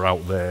think they were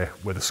out there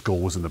where the skull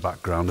was in the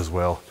background as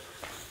well.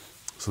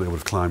 So they would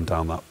have climbed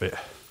down that bit.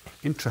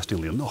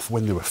 Interestingly enough,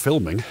 when they were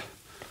filming,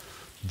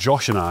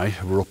 Josh and I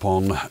were up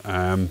on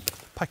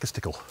Pike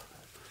Stickle,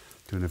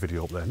 doing a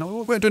video up there. No,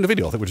 we weren't doing a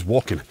video, I think we were just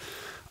walking.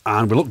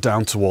 And we looked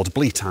down towards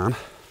Bleetan,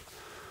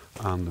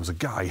 and there was a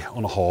guy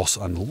on a horse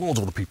and loads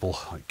of other people,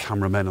 like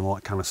cameramen and all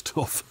that kind of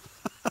stuff.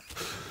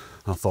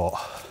 And I thought,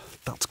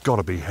 that's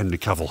gotta be Henry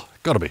Cavill,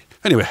 gotta be.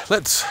 Anyway,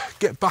 let's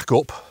get back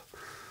up.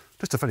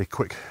 Just a very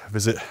quick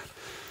visit.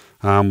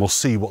 And we'll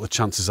see what the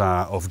chances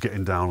are of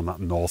getting down on that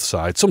north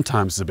side.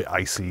 Sometimes it's a bit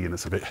icy and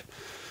it's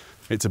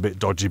a bit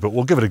dodgy, but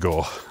we'll give it a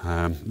go.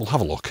 We'll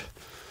have a look.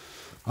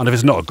 And if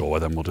it's not a goer,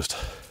 then we'll just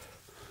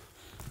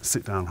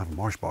sit down and have a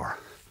marsh bar.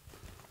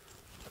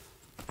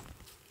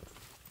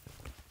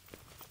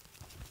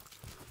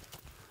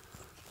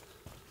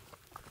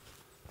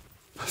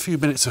 A few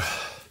minutes of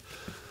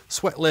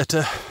sweat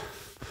later,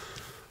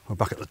 we're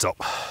back at the top.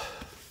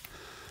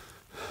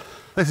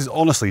 This is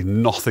honestly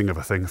nothing of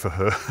a thing for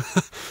her.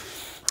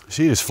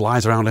 She just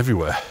flies around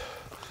everywhere.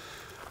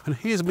 And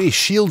here's me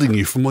shielding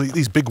you from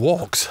these big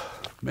walks.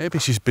 Maybe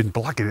she's been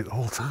blagging it the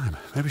whole time.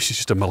 Maybe she's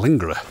just a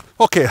malingerer.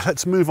 Okay,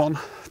 let's move on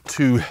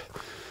to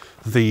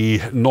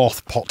the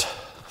north pot.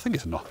 I think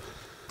it's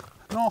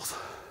north.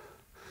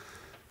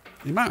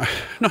 You might,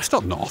 no, it's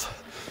not north.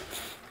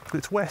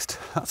 It's west,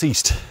 that's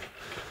east.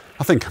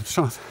 I think, I'm just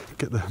trying to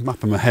get the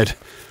map in my head.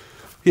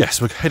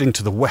 Yes, we're heading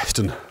to the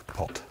western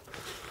pot.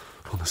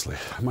 Honestly,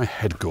 my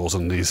head goes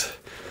on these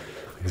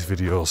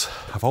videos.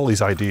 I have all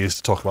these ideas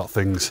to talk about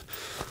things,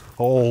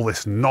 all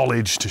this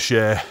knowledge to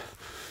share,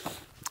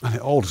 and it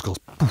all just goes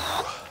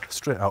poof,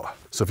 straight out.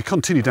 So if you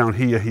continue down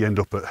here, you end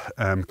up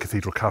at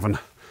Cathedral Cavern.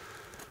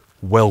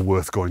 Well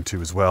worth going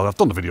to as well. I've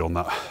done a video on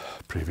that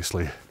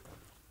previously.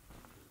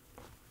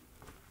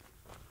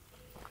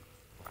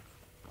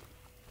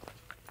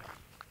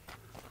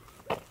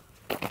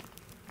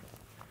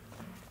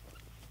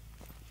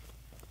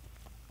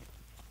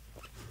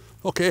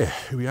 Okay,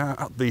 here we are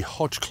at the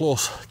Hodge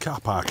Close car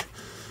park.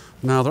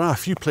 Now there are a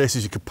few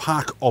places you could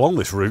park along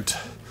this route.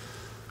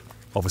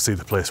 Obviously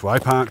the place where I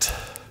parked,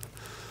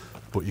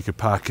 but you could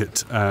park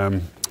at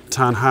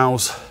Tarn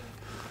Hows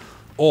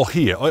or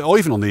here, or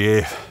even on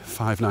the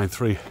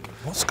A593.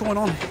 What's going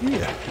on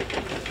here?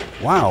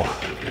 Wow.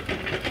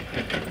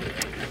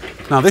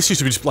 Now this used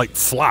to be just like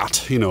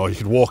flat, you know, you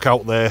could walk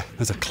out there.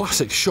 There's a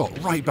classic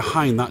shot right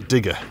behind that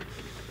digger.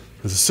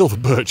 There's a silver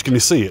birch, can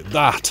you see it?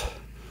 That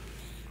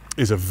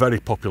is a very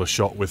popular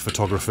shot with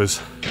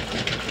photographers.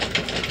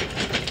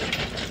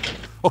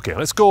 Okay,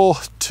 let's go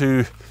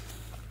to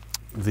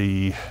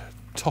the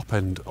top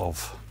end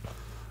of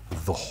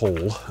the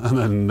hole and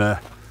then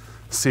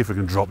see if we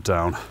can drop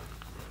down.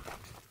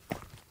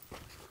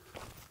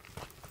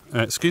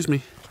 Excuse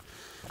me,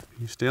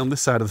 you stay on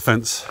this side of the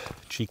fence,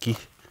 cheeky.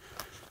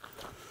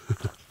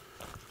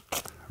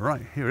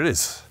 Right, here it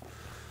is.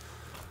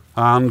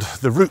 And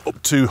the route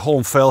up to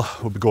Holme Fell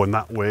will be going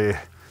that way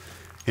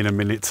in a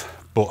minute.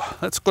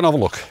 But let's go and have a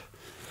look.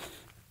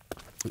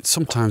 It's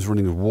sometimes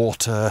running with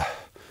water.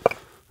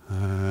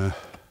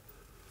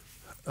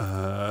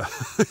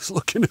 It's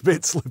looking a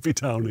bit slippy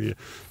down here.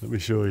 Let me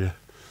show you.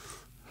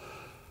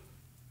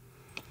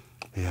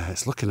 Yeah,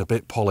 it's looking a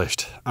bit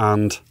polished.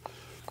 And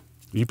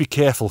you be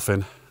careful,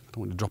 Finn. I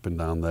don't want you dropping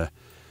down there.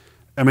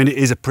 I mean, it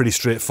is a pretty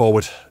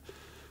straightforward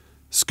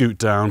scoot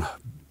down,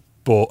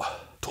 but I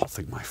don't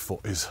think my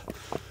foot is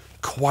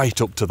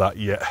quite up to that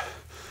yet.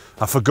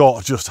 I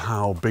forgot just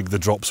how big the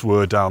drops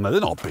were down there. They're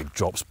not big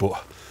drops,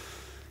 but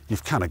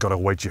you've kind of got to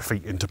wedge your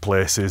feet into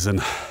places,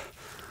 and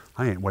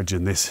I ain't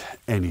wedging this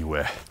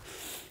anywhere.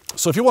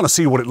 So if you want to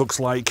see what it looks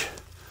like,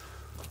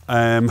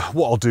 what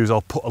I'll do is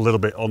I'll put a little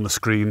bit on the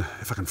screen,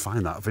 if I can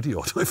find that video.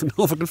 I don't even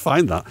know if I can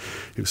find that.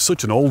 It was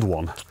such an old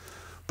one.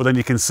 But then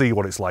you can see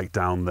what it's like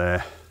down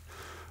there.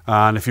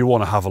 And if you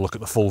want to have a look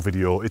at the full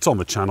video, it's on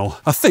the channel.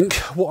 I think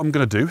what I'm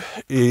going to do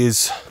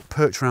is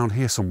perch around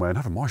here somewhere and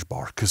have a marsh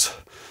bar, because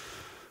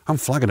I'm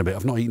flagging a bit.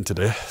 I've not eaten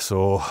today,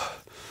 so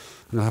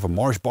I'm going to have a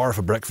marsh bar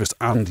for breakfast.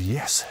 And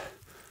yes,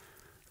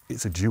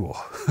 it's a duo.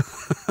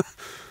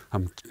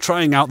 I'm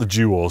trying out the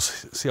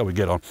duos, see how we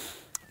get on.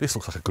 This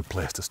looks like a good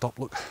place to stop.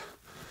 Look,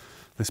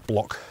 this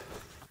block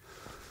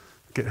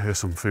get her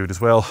some food as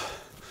well.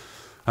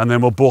 And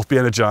then we'll both be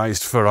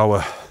energised for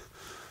our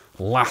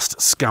last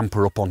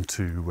scamper up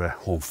onto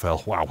Holme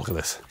Fell. Wow, look at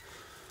this.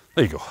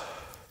 There you go.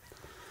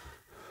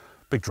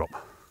 Big drop.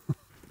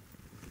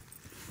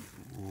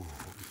 Ooh,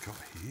 what we got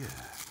here?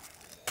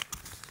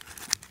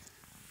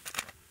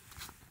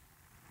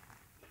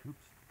 Oops.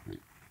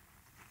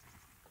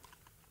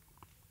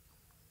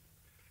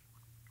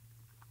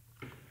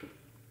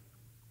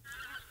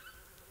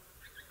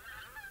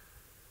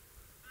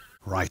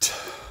 Right.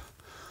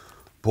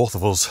 Both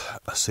of us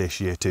are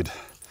satiated.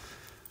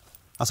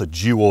 That's a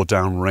duo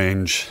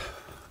downrange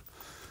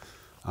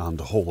and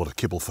a whole lot of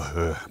kibble for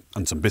her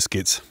and some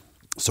biscuits.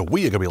 So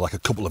we are going to be like a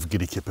couple of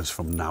giddy kippers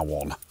from now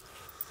on.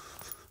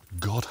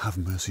 God have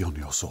mercy on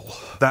your soul.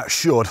 That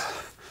should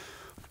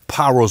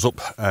power us up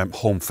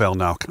Holme Fell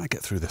now. Can I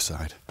get through this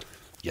side?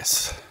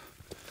 Yes.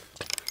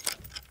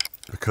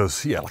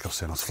 Because, yeah, like I was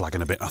saying, I was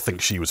flagging a bit. I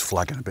think she was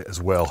flagging a bit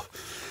as well.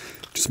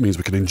 Just means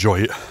we can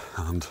enjoy it,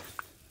 and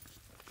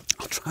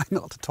I'll try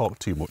not to talk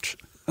too much.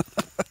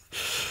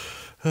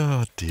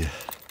 Oh dear.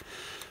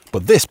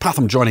 But this path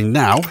I'm joining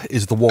now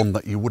is the one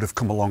that you would have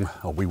come along,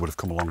 or we would have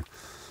come along,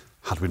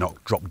 had we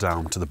not dropped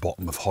down to the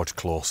bottom of Hodge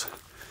Close.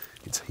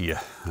 It's here,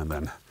 and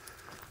then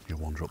you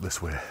wander up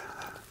this way.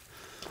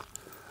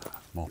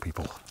 More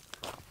people.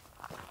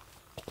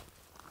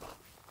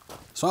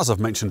 So as I've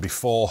mentioned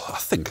before, I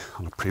think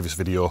on a previous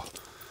video,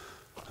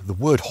 the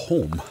word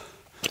Holme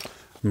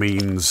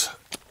means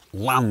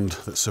land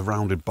that's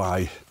surrounded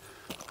by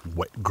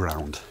wet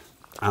ground.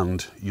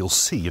 And you'll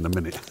see in a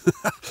minute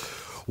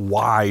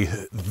why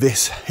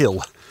this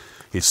hill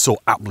is so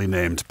aptly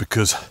named,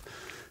 because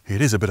it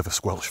is a bit of a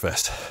squelch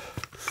fest.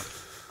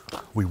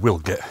 We will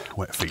get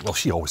wet feet. Well,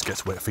 she always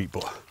gets wet feet,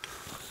 but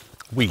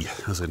we,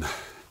 as in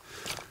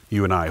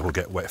you and I, will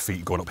get wet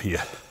feet going up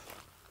here.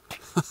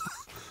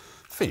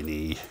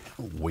 Finny,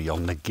 we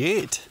on the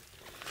gate.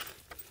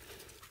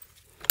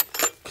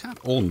 Can't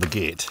own the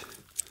gate.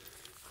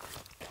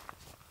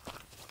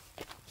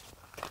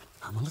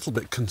 I'm a little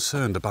bit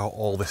concerned about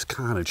all this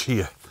carnage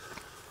here.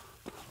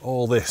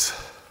 All this.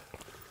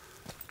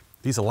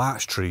 These are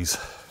larch trees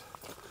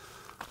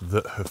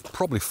that have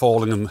probably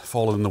fallen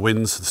in the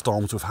winds, the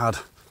storms we've had.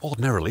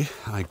 Ordinarily,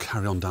 I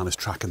carry on down this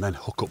track and then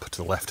hook up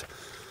to the left.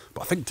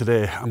 But I think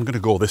today I'm going to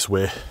go this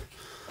way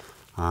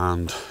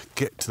and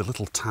get to the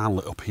little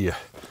townlet up here.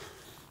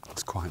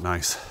 It's quite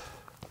nice.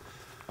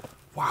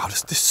 Wow,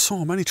 there's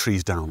so many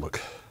trees down, look.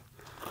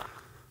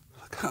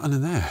 Look at them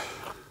in there.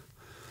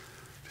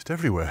 Just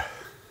everywhere.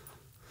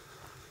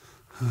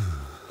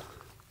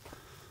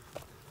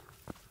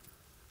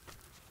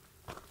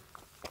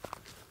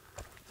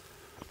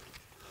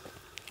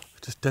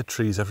 Just dead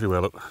trees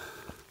everywhere, look.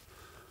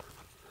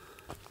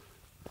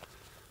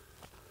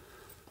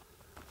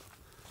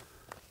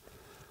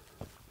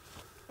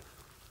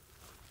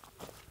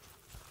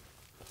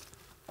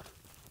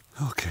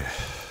 Okay,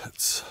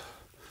 let's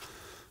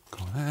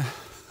go there.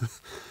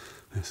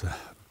 There's a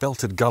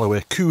belted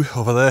Galloway coo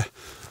over there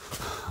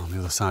on the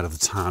other side of the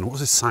Tarn. What does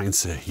this sign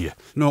say here?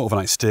 No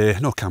overnight stay,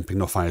 no camping,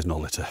 no fires, no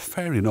litter.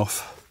 Fair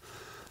enough.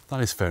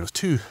 That is fair enough.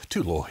 Too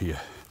low here.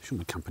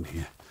 Shouldn't be camping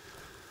here.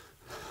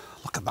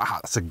 Look at that.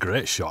 That's a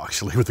great shot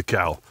actually with the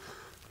cow.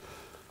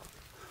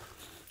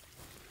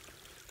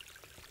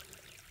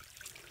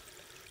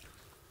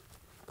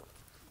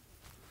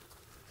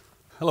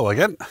 Hello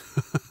again.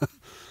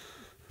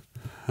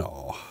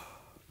 Oh.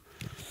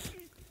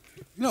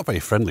 You're not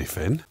very friendly,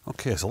 Finn.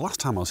 Okay, so last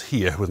time I was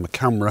here with my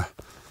camera,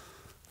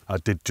 I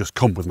did just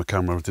come with my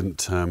camera, I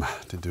didn't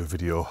do a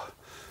video.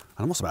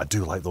 And I must admit, I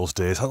do like those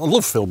days. I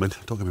love filming,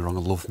 don't get me wrong,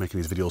 I love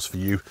making these videos for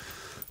you.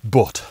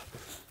 But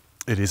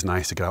it is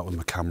nice to get out with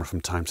my camera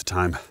from time to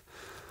time.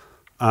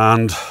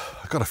 And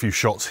I've got a few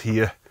shots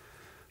here.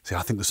 See,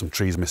 I think there's some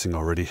trees missing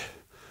already.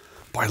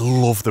 But I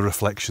love the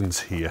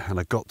reflections here. And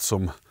I got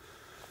some,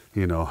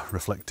 you know,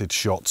 reflected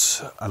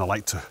shots. And I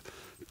like to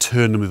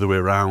turn them the other way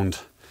around.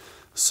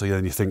 So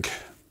then you think,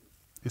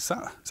 is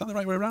that the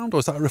right way around? Or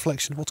is that a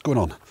reflection? What's going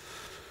on?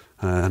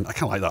 And I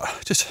kind of like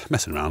that. Just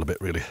messing around a bit,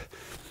 really.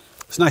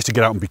 It's nice to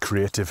get out and be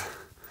creative.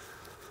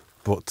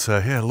 But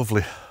yeah,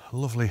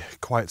 lovely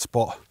quiet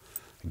spot.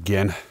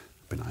 Again,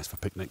 be nice for a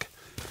picnic.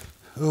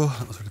 Oh,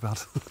 that was really bad.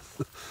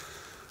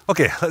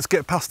 Okay, let's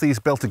get past these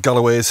belted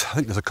Galloways. I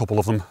think there's a couple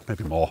of them,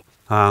 maybe more.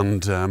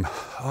 And,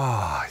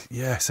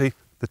 yeah, see,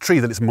 the tree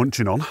that it's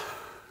munching on,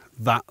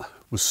 that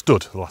was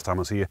stood the last time I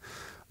was here.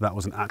 That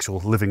was an actual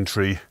living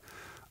tree,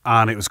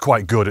 and it was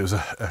quite good. It was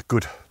a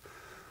good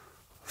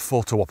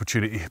photo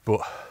opportunity, but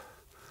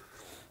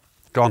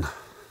gone.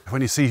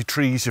 When you see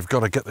trees, you've got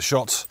to get the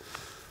shots,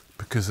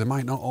 because they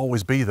might not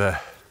always be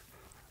there.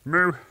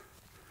 Moo.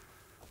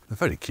 They're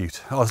very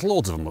cute. Oh, there's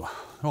loads of them.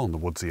 They're all in the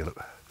woods here, look.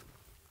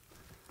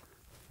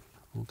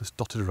 All just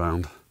dotted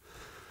around.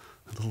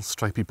 Little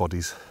stripy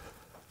bodies.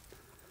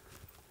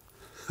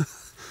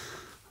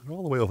 They're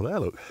all the way over there,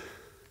 look.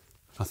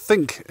 I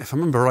think, if I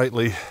remember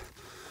rightly,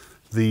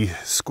 the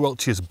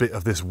squelchiest bit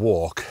of this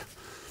walk,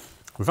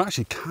 we've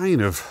actually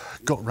kind of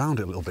got round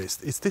it a little bit.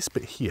 It's this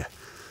bit here.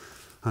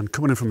 And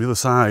coming in from the other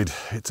side,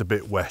 it's a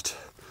bit wet.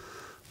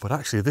 But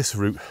actually this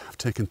route I've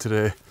taken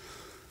today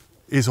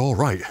is all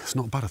right. It's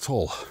not bad at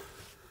all.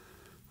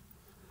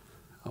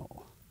 Oh.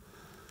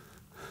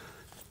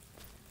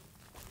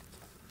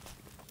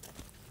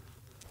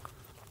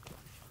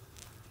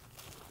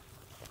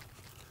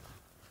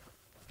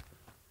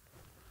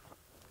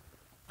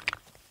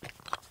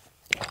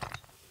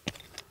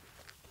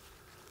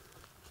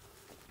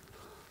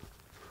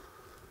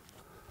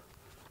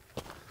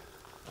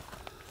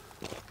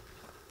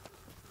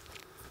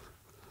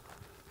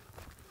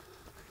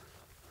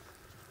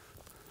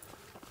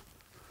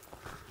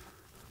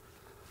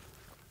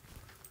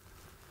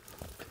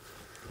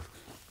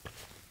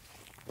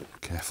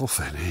 Careful,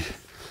 Fanny.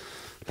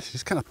 She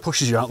just kind of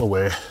pushes you out of the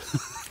way.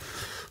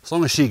 As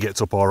long as she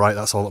gets up all right,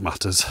 that's all that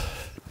matters.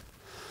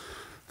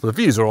 So the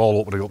views are all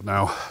opening up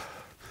now,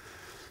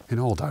 in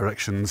all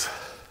directions.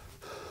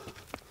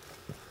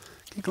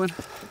 Keep going.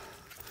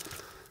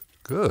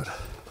 Good.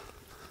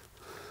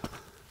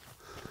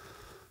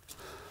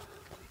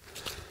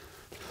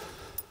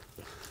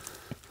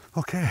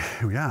 Okay,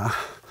 here we are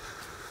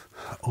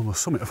on the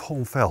summit of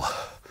Holme Fell.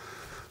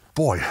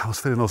 Boy, I was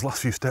feeling those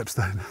last few steps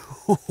then.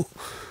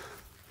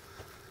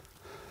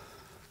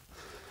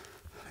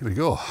 Here we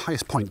go,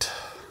 highest point.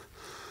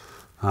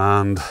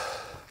 And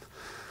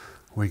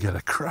we get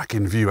a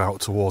cracking view out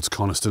towards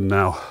Coniston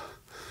now.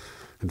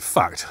 In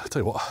fact, I'll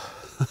tell you what,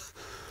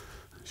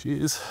 she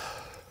is.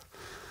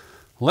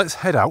 Let's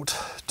head out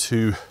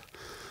to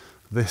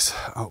this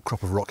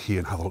outcrop of rock here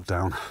and have a look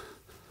down.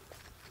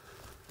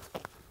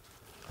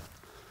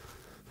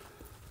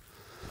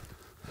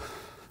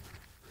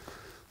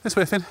 This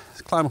way, Finn.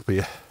 Let's climb up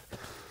here.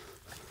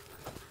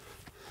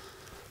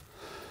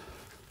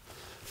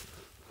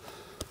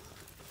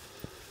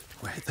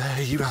 Wait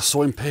there, you are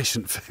so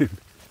impatient, Finn.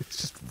 It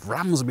just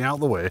rams me out of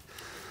the way.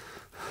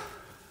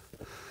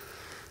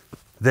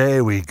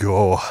 There we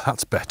go,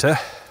 that's better.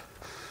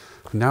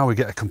 Now we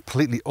get a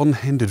completely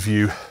unhindered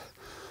view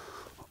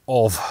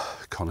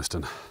of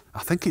Coniston.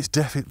 I think it's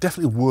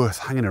definitely worth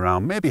hanging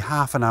around, maybe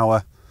half an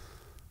hour,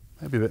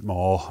 maybe a bit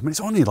more. I mean,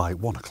 it's only like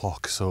 1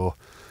 o'clock, so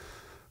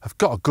I've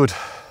got a good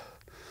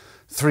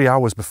 3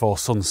 hours before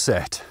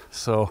sunset.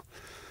 So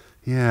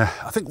yeah,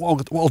 I think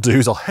what I'll do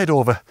is I'll head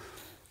over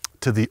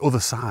to the other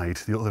side,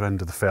 the other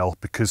end of the fell,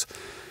 because,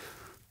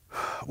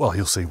 well,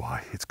 you'll see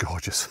why. It's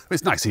gorgeous.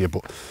 It's nice here,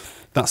 but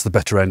that's the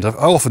better end. I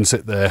often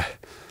sit there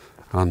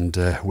and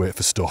wait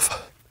for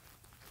stuff.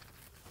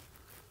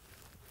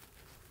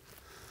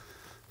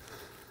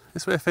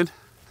 This way, Finn.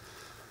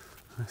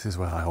 This is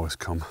where I always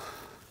come.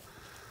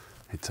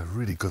 It's a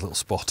really good little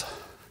spot.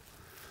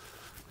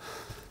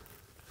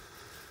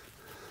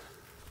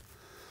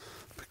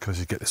 Because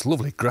you get this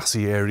lovely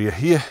grassy area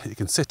here you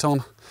can sit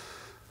on,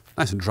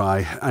 nice and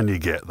dry, and you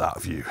get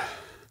that view.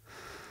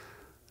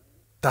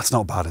 That's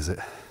not bad, is it?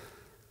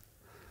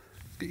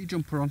 Get your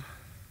jumper on.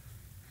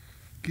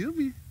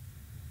 GLOOMY.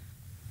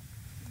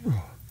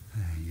 Oh,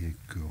 there you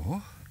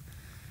go.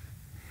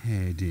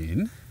 Head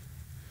in.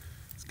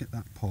 Let's get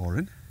that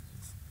pouring.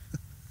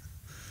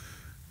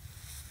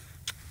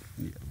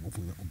 You're a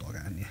lovely little dog,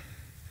 aren't you?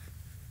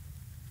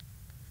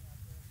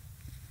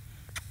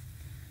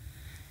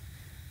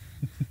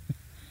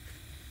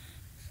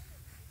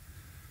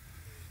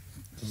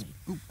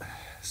 Oop,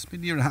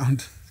 spin you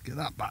around. Let's get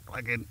that back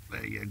leg in.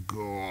 There you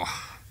go.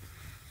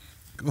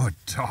 Good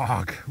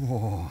dog.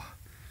 Whoa.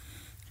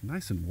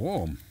 Nice and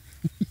warm.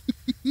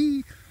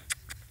 You're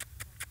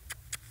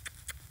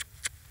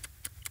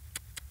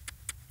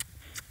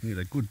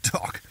a good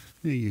dog.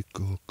 There you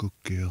go, good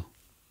girl.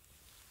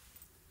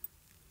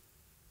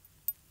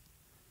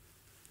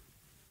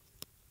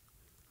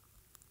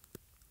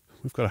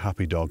 We've got a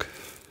happy dog.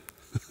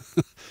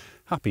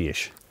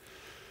 Happy-ish.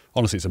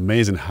 Honestly, it's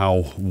amazing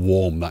how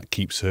warm that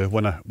keeps her.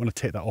 When I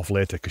take that off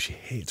later, because she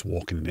hates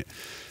walking in it,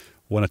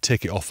 when I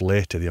take it off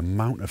later, the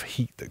amount of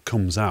heat that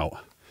comes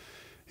out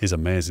is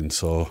amazing.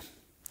 So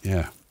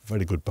yeah,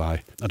 very good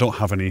buy. I don't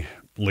have any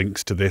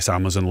links to this,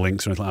 Amazon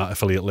links or anything like that,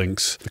 affiliate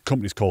links. The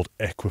company's called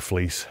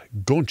Equifleece.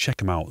 Go and check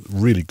them out,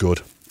 really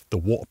good. They're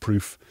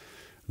waterproof,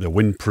 they're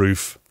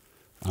windproof,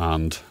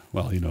 and,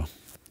 well, you know,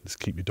 just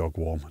keep your dog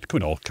warm. They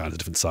come in all kinds of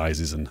different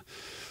sizes and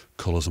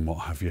colours and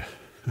what have you.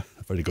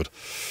 Very good.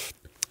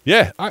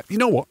 Yeah, you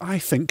know what, I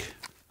think,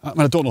 I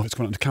mean, I don't know if it's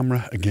going into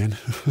camera again.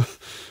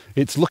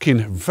 It's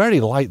looking very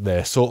light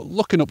there. So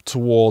looking up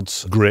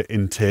towards Great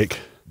Intake,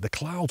 the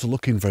clouds are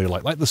looking very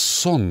light, like the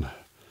sun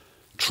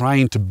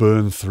trying to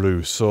burn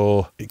through.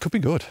 So it could be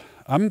good.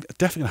 I'm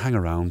definitely gonna hang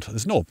around.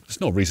 There's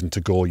no reason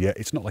to go yet.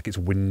 It's not like it's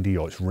windy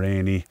or it's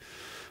rainy.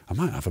 I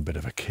might have a bit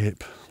of a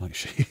kip like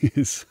she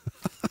is.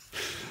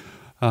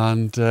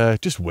 And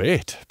just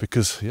wait,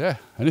 because yeah,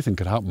 anything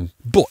could happen.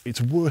 But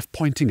it's worth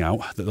pointing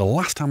out that the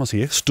last time I was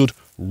here, stood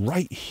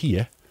right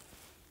here,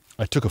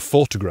 I took a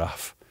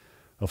photograph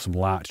of some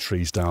larch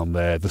trees down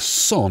there. The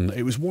sun,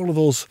 it was one of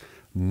those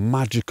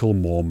magical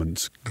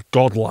moments,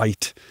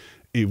 godlight.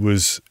 It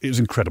was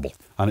incredible.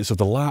 And it's of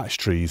the larch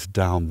trees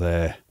down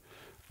there.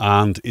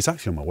 And it's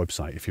actually on my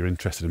website if you're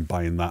interested in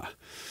buying that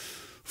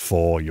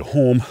for your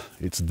home.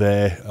 It's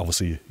there.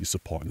 Obviously, you're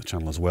supporting the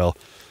channel as well.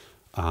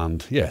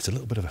 And yeah, it's a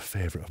little bit of a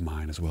favourite of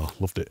mine as well.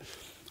 Loved it.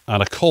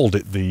 And I called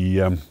it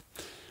the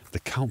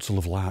Council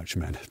of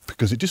Larchmen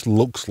because it just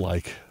looks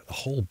like a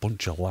whole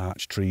bunch of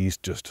larch trees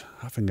just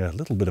having a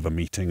little bit of a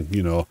meeting,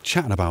 you know,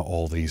 chatting about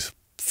all these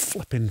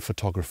flipping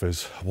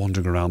photographers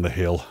wandering around the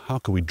hill. How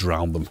can we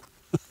drown them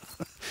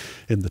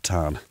in the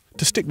Tarn?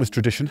 To stick with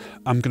tradition,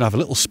 I'm going to have a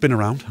little spin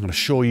around. I'm going to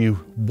show you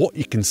what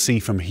you can see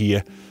from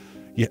here.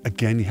 Yeah,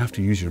 again, you have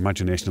to use your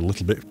imagination a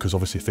little bit because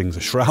obviously things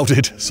are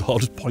shrouded. So I'll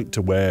just point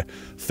to where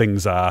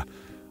things are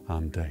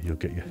and you'll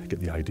get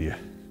the idea.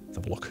 Let's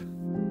have a look.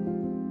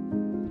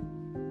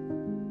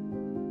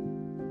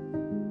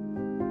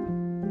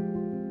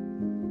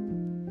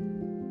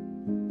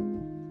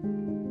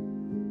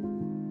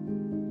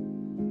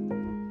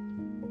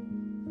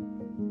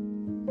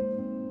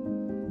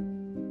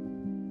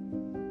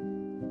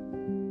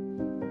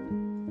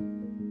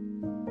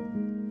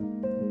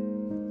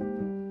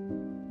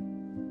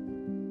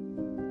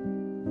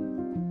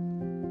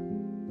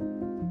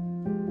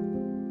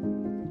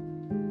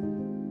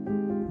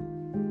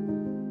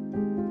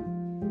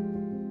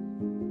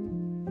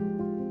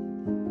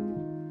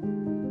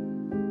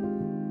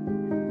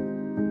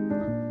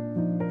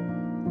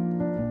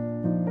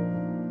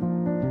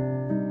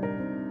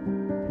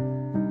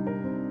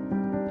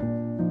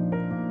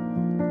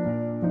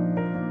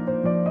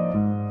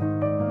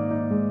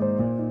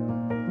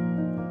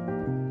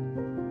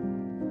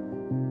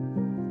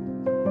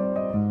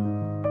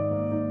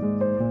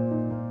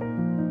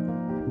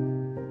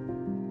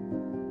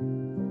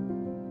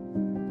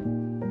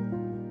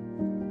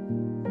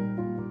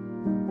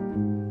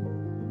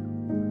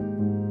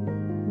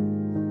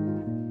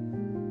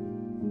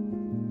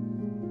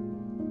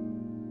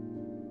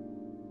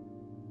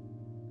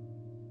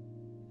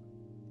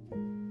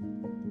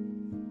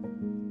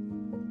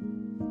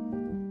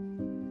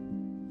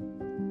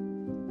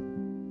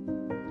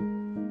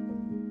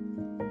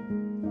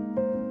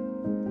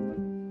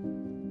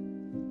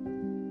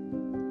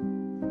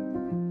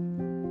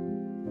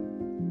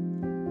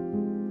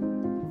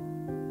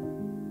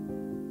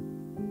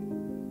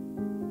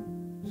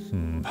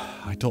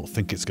 I don't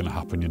think it's going to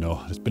happen, you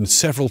know. There's been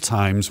several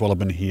times while I've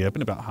been here,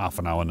 been about half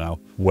an hour now,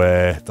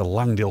 where the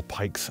Langdale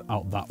pikes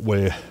out that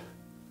way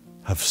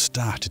have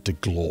started to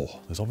glow.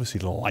 There's obviously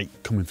the light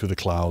coming through the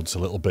clouds a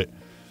little bit,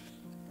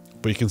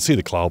 but you can see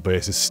the cloud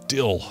base is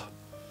still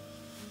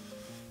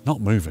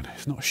not moving.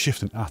 It's not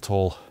shifting at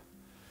all.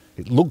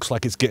 It looks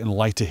like it's getting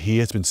lighter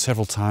here. It's been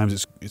several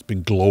times it's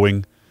been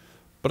glowing,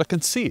 but I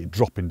can see it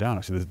dropping down.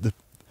 Actually,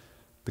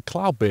 the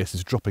cloud base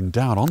is dropping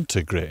down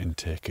onto Great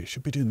Intake. It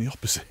should be doing the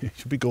opposite. It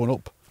should be going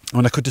up. I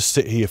mean, I could just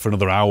sit here for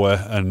another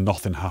hour and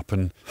nothing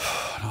happen.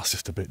 That's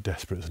just a bit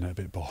desperate, isn't it? A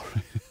bit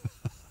boring.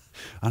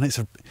 And it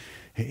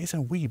is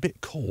a wee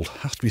bit cold,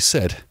 has to be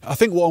said. I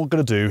think what I'm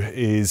going to do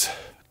is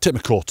take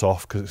my coat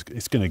off because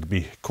it's going to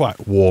be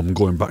quite warm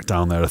going back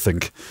down there, I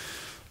think.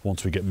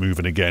 Once we get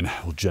moving again,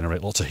 we'll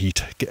generate lots of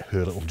heat, get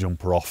her little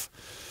jumper off,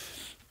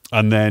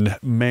 and then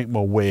make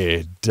my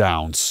way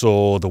down.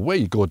 So the way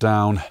you go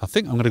down, I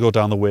think I'm going to go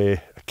down the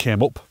way I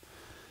came up,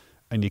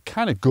 and you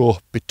kind of go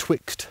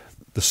betwixt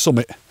the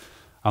summit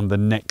and the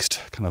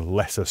next kind of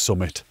lesser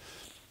summit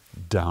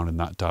down in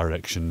that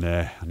direction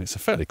there. And it's a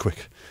fairly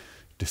quick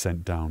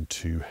descent down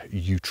to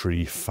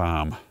Yew-Tree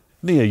Farm,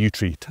 near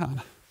Yew-Tree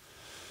Tarn.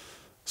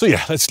 So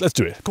yeah, let's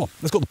do it. Come on,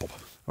 let's go to the pub.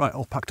 Right,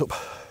 all packed up.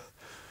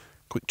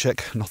 Quick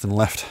check, nothing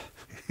left.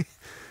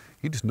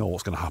 You just know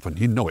what's going to happen,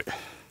 you know it.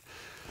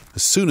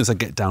 As soon as I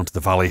get down to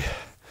the valley,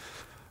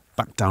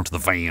 back down to the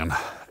van,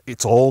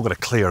 it's all going to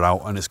clear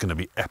out and it's going to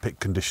be epic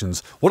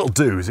conditions. What it'll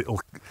do is it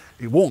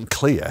won't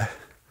clear.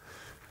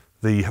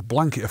 The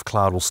blanket of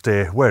cloud will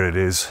stay where it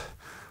is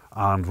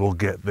and we'll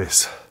get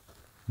this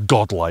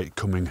godlight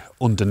coming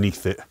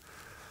underneath it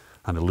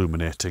and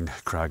illuminating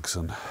crags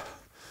and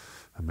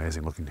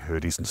amazing looking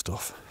herdies and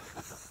stuff.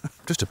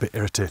 Just a bit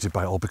irritated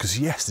by it all because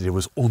yesterday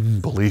was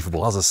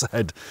unbelievable. As I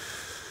said,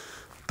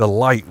 the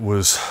light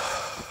was...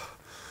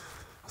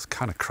 I was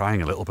kind of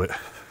crying a little bit,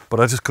 but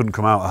I just couldn't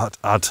come out.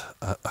 I had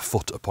a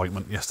foot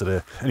appointment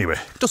yesterday. Anyway,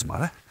 it doesn't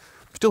matter.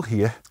 I'm still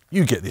here.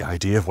 You get the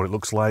idea of what it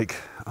looks like,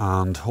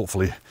 and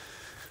hopefully,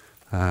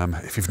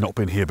 if you've not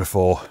been here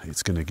before,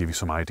 it's going to give you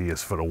some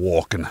ideas for a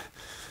walk and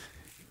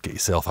get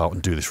yourself out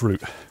and do this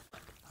route.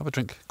 Have a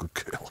drink. Good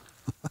girl.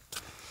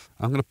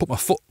 I'm going to put my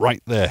foot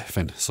right there,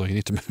 Finn, so you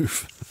need to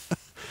move.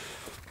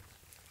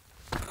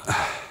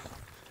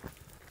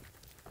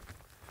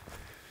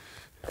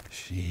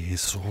 She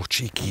is so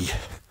cheeky.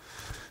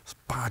 It's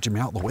barging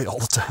me out the way all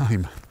the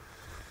time.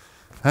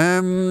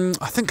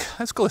 I think,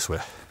 let's go this way.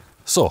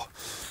 So,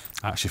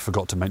 I actually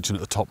forgot to mention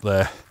at the top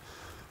there,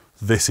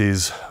 this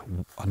is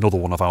another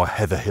one of our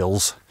heather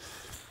hills.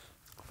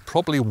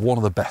 Probably one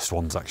of the best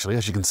ones actually,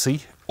 as you can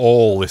see.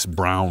 All this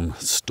brown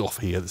stuff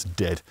here that's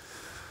dead.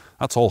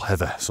 That's all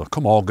heather, so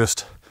come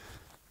August,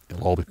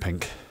 it'll all be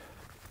pink.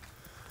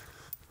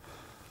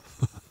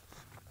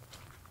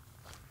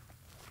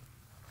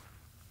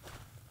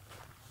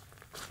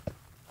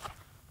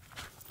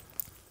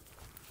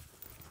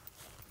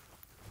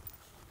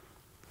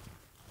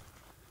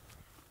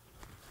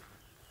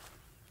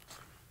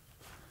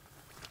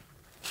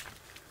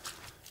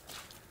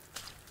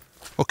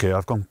 Okay,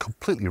 I've gone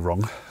completely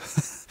wrong.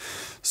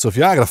 So if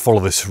you are going to follow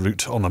this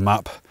route on the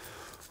map,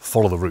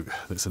 follow the route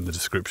that's in the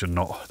description,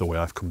 not the way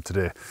I've come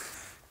today.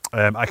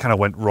 I kind of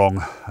went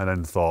wrong and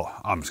then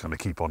thought, I'm just going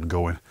to keep on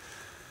going.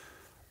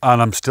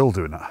 And I'm still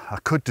doing that. I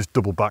could just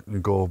double back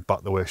and go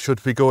back the way I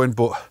should be going,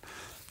 but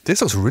this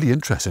looks really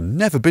interesting.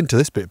 Never been to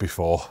this bit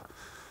before.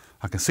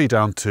 I can see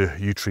down to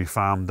Yew Tree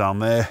Farm down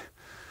there,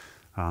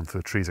 and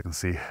through the trees I can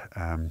see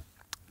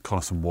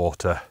Coniston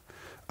Water.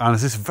 And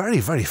there's this very,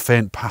 very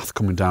faint path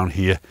coming down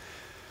here.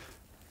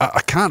 I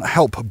can't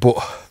help but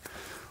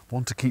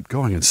want to keep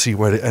going and see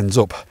where it ends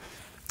up.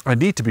 I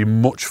need to be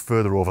much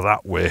further over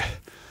that way.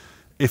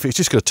 If it's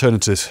just going to turn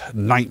into this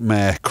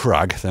nightmare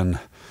crag, then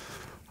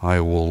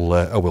I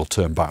will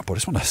turn back. But I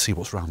just want to see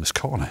what's around this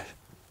corner.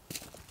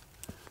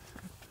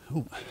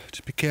 Oh,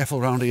 just be careful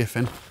around here,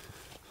 Finn.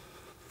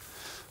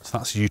 So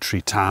that's Yew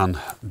Tree Tarn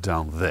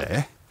down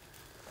there.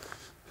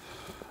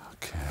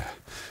 Okay,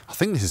 I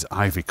think this is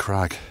Ivy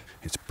Crag.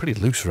 It's pretty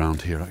loose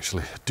around here,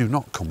 actually. Do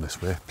not come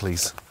this way,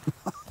 please.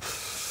 I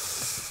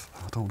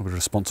don't want to be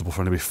responsible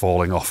for anybody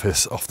falling off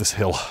this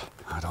hill.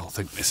 I don't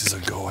think this is a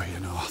goer,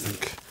 you know. I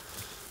think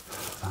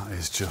that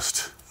is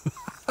just...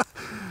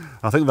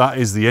 I think that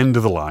is the end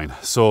of the line.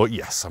 So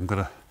yes, I'm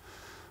going to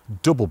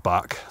double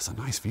back. It's a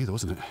nice view though,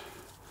 isn't it?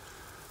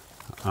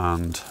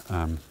 And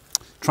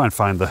try and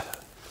find the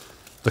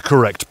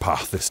correct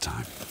path this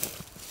time.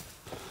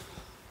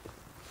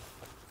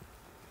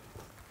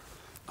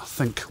 I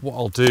think what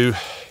I'll do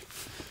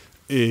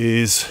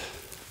is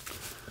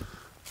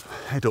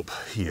head up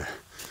here.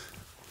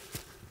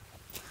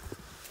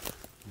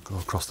 Go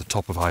across the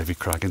top of Ivy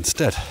Crag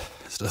instead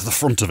of the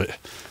front of it.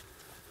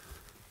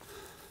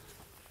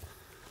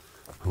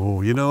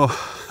 Oh, you know,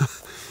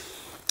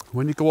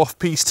 when you go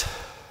off-piste,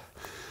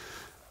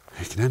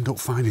 you can end up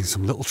finding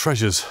some little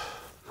treasures.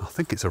 I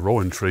think it's a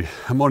rowan tree.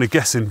 I'm only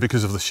guessing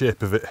because of the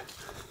shape of it.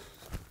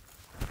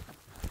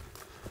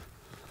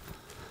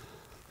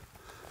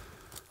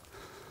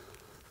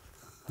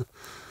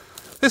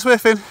 This way,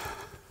 Finn.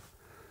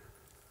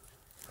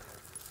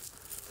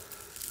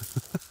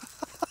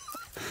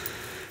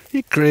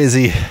 You're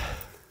crazy.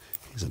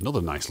 Here's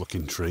another nice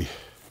looking tree.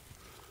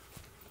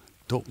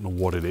 Don't know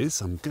what it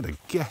is. I'm gonna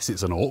guess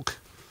it's an oak.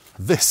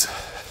 This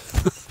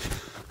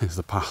is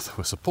the path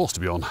we're supposed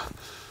to be on.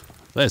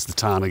 There's the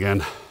tarn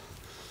again.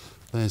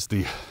 There's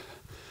the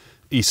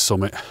east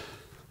summit.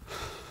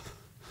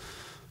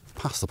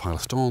 Past the pile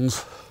of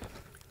stones.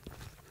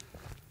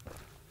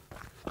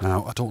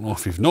 Now, I don't know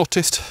if you've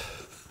noticed,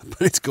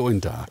 but it's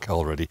going dark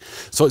already.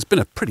 So it's been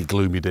a pretty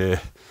gloomy day.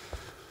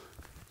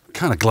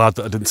 Kind of glad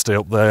that I didn't stay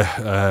up there,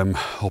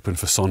 hoping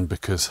for sun,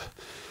 because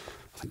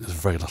I think there's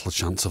very little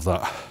chance of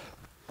that.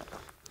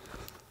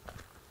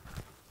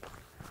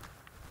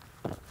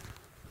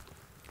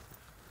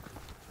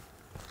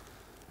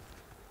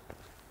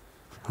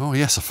 Oh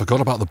yes, I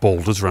forgot about the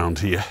boulders around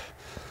here.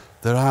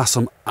 There are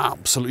some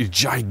absolutely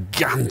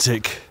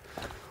gigantic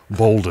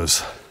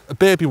boulders. A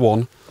baby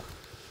one,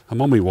 a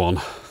mummy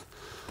one,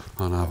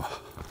 and a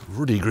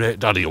ruddy great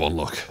daddy one,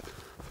 look.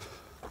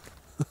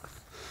 Can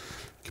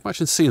you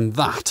imagine seeing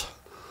that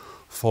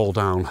fall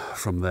down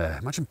from there?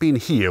 Imagine being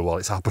here while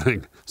it's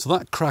happening. So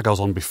that crag I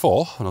was on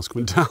before, when I was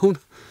coming down,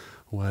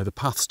 where the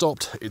path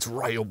stopped, it's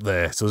right up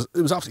there. So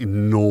there was absolutely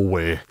no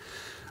way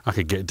I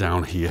could get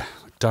down here.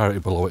 Directly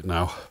below it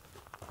now.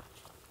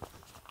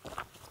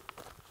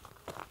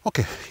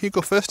 Okay, you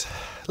go first.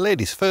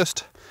 Ladies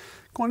first.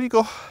 Go on, you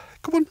go.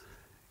 Come on.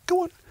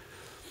 Go on.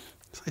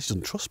 She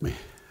doesn't trust me.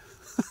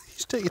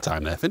 Just take your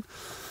time there, Finn.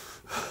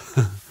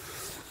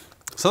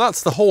 So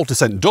that's the whole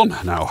descent done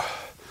now.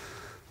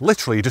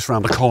 Literally just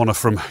round the corner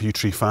from Yew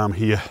Tree Farm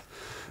here.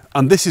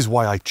 And this is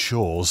why I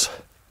chose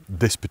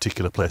this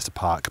particular place to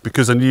park,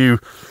 because I knew,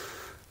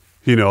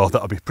 you know,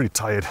 that I'd be pretty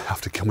tired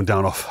after coming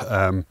down off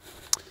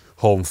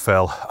Holme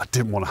Fell. I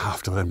didn't want to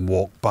have to then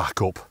walk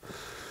back up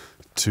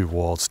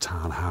towards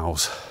Tarn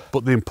Hows.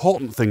 But the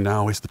important thing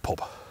now is the pub.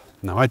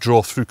 Now, I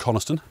drove through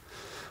Coniston.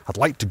 I'd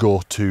like to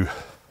go to,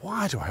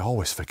 why do I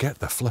always forget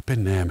the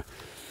flipping name?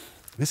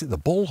 Is it the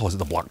Bull or is it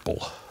the Black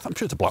Bull? I'm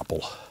sure it's a Black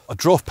Bull. I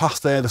drove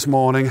past there this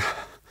morning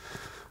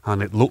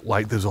and it looked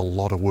like there's a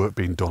lot of work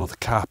being done. The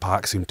car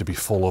park seemed to be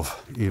full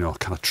of, you know,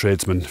 kind of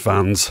tradesman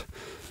vans.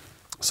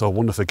 So I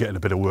wonder if they're getting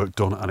a bit of work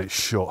done, and it's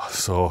shut.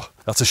 So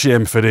that's a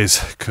shame if it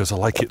is, because I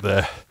like it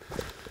there.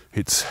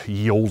 It's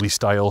ye olde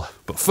style.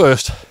 But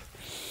first,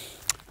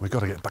 we've got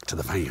to get back to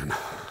the van.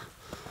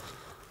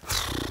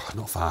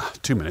 Not far,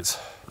 2 minutes.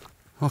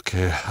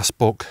 Okay, I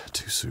spoke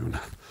too soon.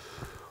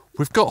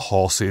 We've got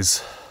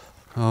horses.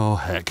 Oh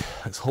heck,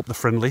 let's hope they're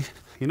friendly.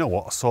 You know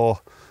what, I saw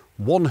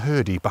one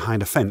herdie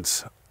behind a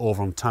fence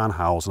over on Tarn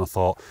Hows, and I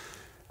thought,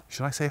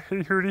 should I say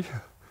herdie?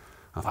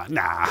 I thought,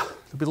 nah,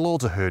 there'll be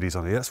loads of herdies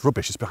on here. That's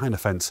rubbish, it's behind a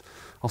fence.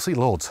 I'll see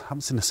loads. I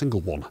haven't seen a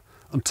single one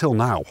until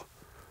now.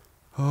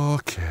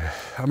 Okay,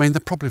 I mean, they're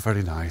probably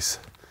very nice.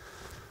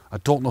 I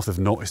don't know if they've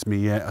noticed me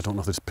yet. I don't know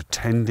if they're just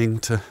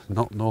pretending to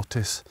not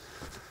notice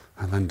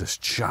and then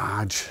just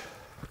charge.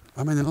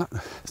 I mean,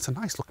 it's a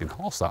nice looking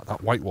horse,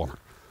 that white one.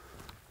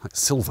 Like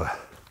silver.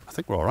 I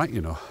think we're all right,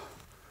 you know.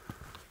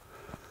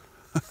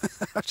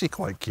 Actually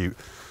quite cute.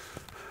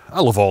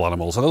 I love all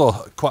animals. I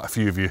know quite a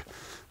few of you,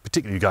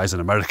 particularly you guys in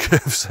America,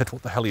 have said,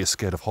 what the hell are you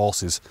scared of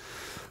horses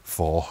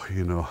for?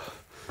 You know,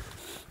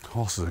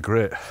 horses are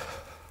great.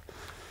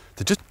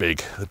 They're just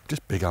big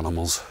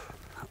animals.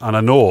 And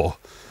I know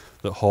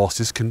that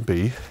horses can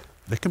be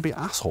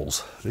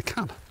assholes. They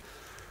can.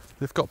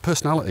 They've got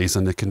personalities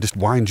and they can just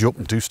wind you up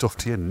and do stuff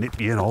to you,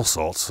 nip you and all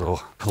sorts. So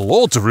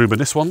loads of room in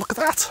this one. Look at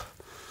that.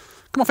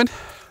 Come on, Finn.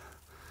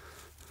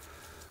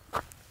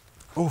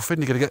 Oh,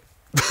 Finn, you're gonna get...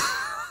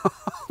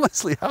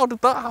 Honestly, how did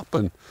that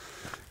happen?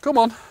 Come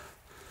on.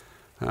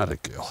 Atta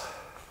girl.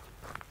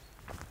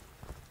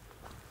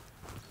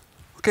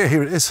 Okay,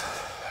 here it is.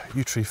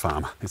 Yew Tree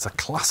Farm. It's a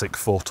classic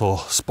photo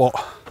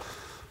spot.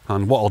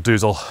 And what I'll do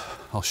is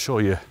I'll show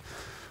you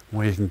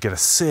where you can get a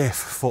safe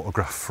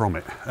photograph from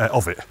it,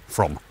 of it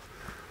from.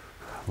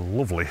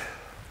 Lovely.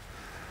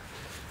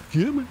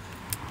 Yeah, man.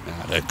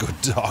 Atta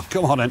good dog.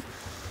 Come on in.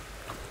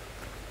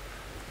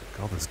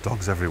 God, there's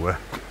dogs everywhere.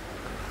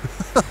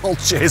 All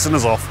chasing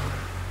us off.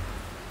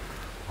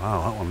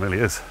 Wow, that one really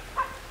is.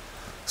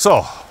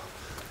 So,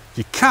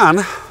 you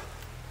can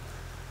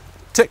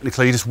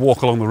technically just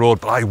walk along the road,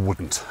 but I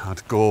wouldn't.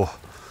 I'd go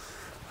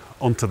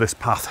onto this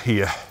path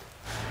here.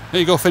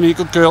 There you go, Finny,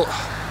 good girl.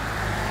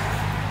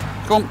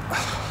 Come on.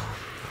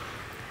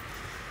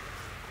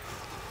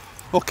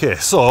 Okay,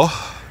 so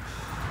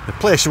the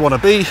place you want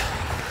to be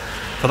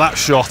for that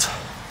shot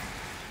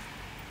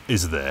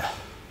is there.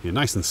 You're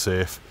nice and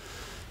safe.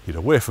 You're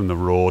away from the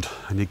road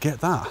and you get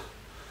that.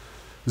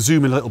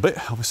 Zoom in a little bit.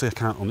 Obviously I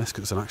can't on this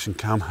because it's an action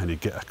cam, and you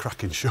get a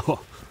cracking shot.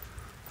 What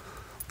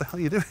the hell are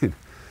you doing?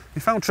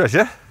 You found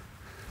treasure?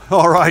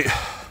 All right.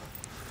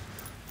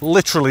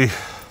 Literally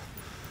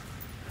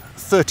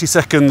 30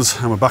 seconds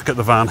and we're back at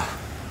the van.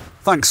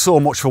 Thanks so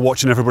much for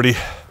watching, everybody.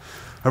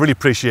 I really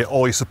appreciate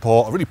all your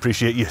support. I really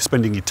appreciate you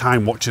spending your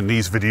time watching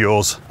these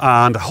videos,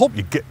 and I hope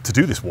you get to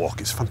do this walk.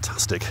 It's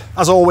fantastic.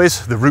 As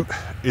always, the route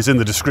is in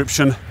the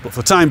description, but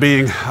for the time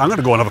being, I'm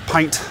gonna go and have a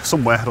pint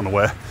somewhere, I don't know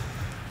where. I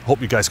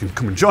hope you guys can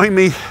come and join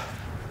me.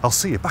 I'll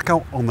see you back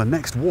out on the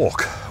next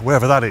walk,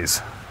 wherever that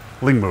is.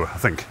 Lingmoor, I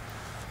think.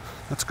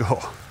 Let's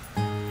go.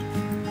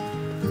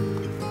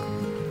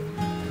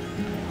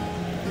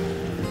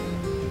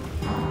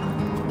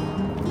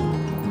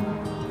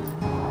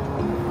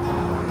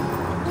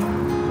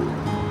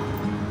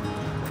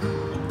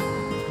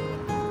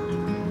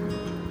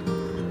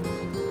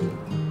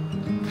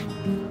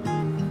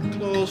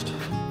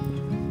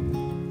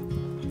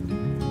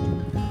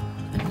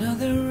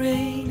 Another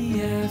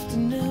rainy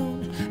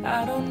afternoon,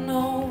 I don't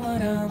know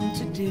what I'm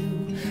to do.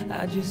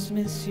 I just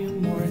miss you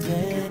more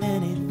than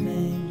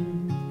anything.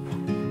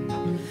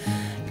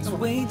 It's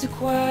way too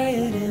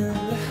quiet in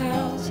the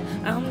house,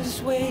 I'm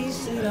just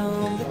wasted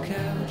on the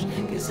couch,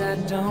 'cause I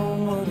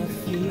don't wanna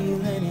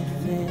feel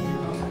anything.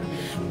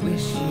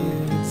 Wish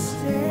you'd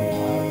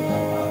stay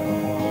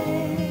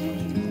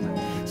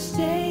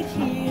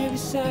here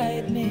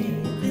beside me.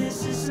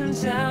 This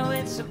isn't how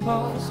it's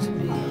supposed to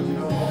be.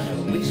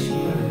 Wish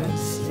you'd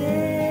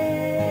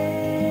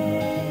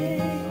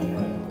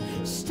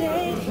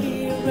stay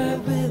here right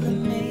with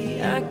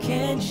me. I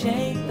can't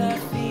shake that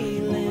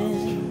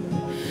feeling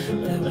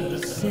that we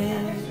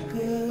said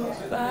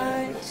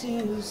goodbye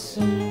too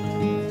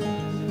soon.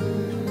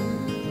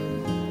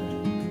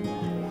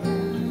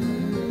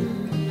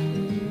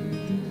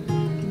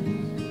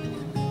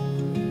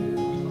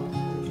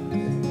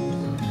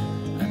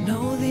 I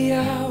know the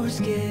hour's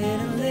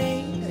getting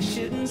late, I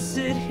shouldn't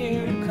sit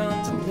here and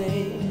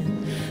contemplate.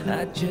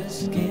 I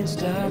just can't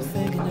stop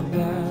thinking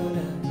about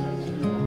it.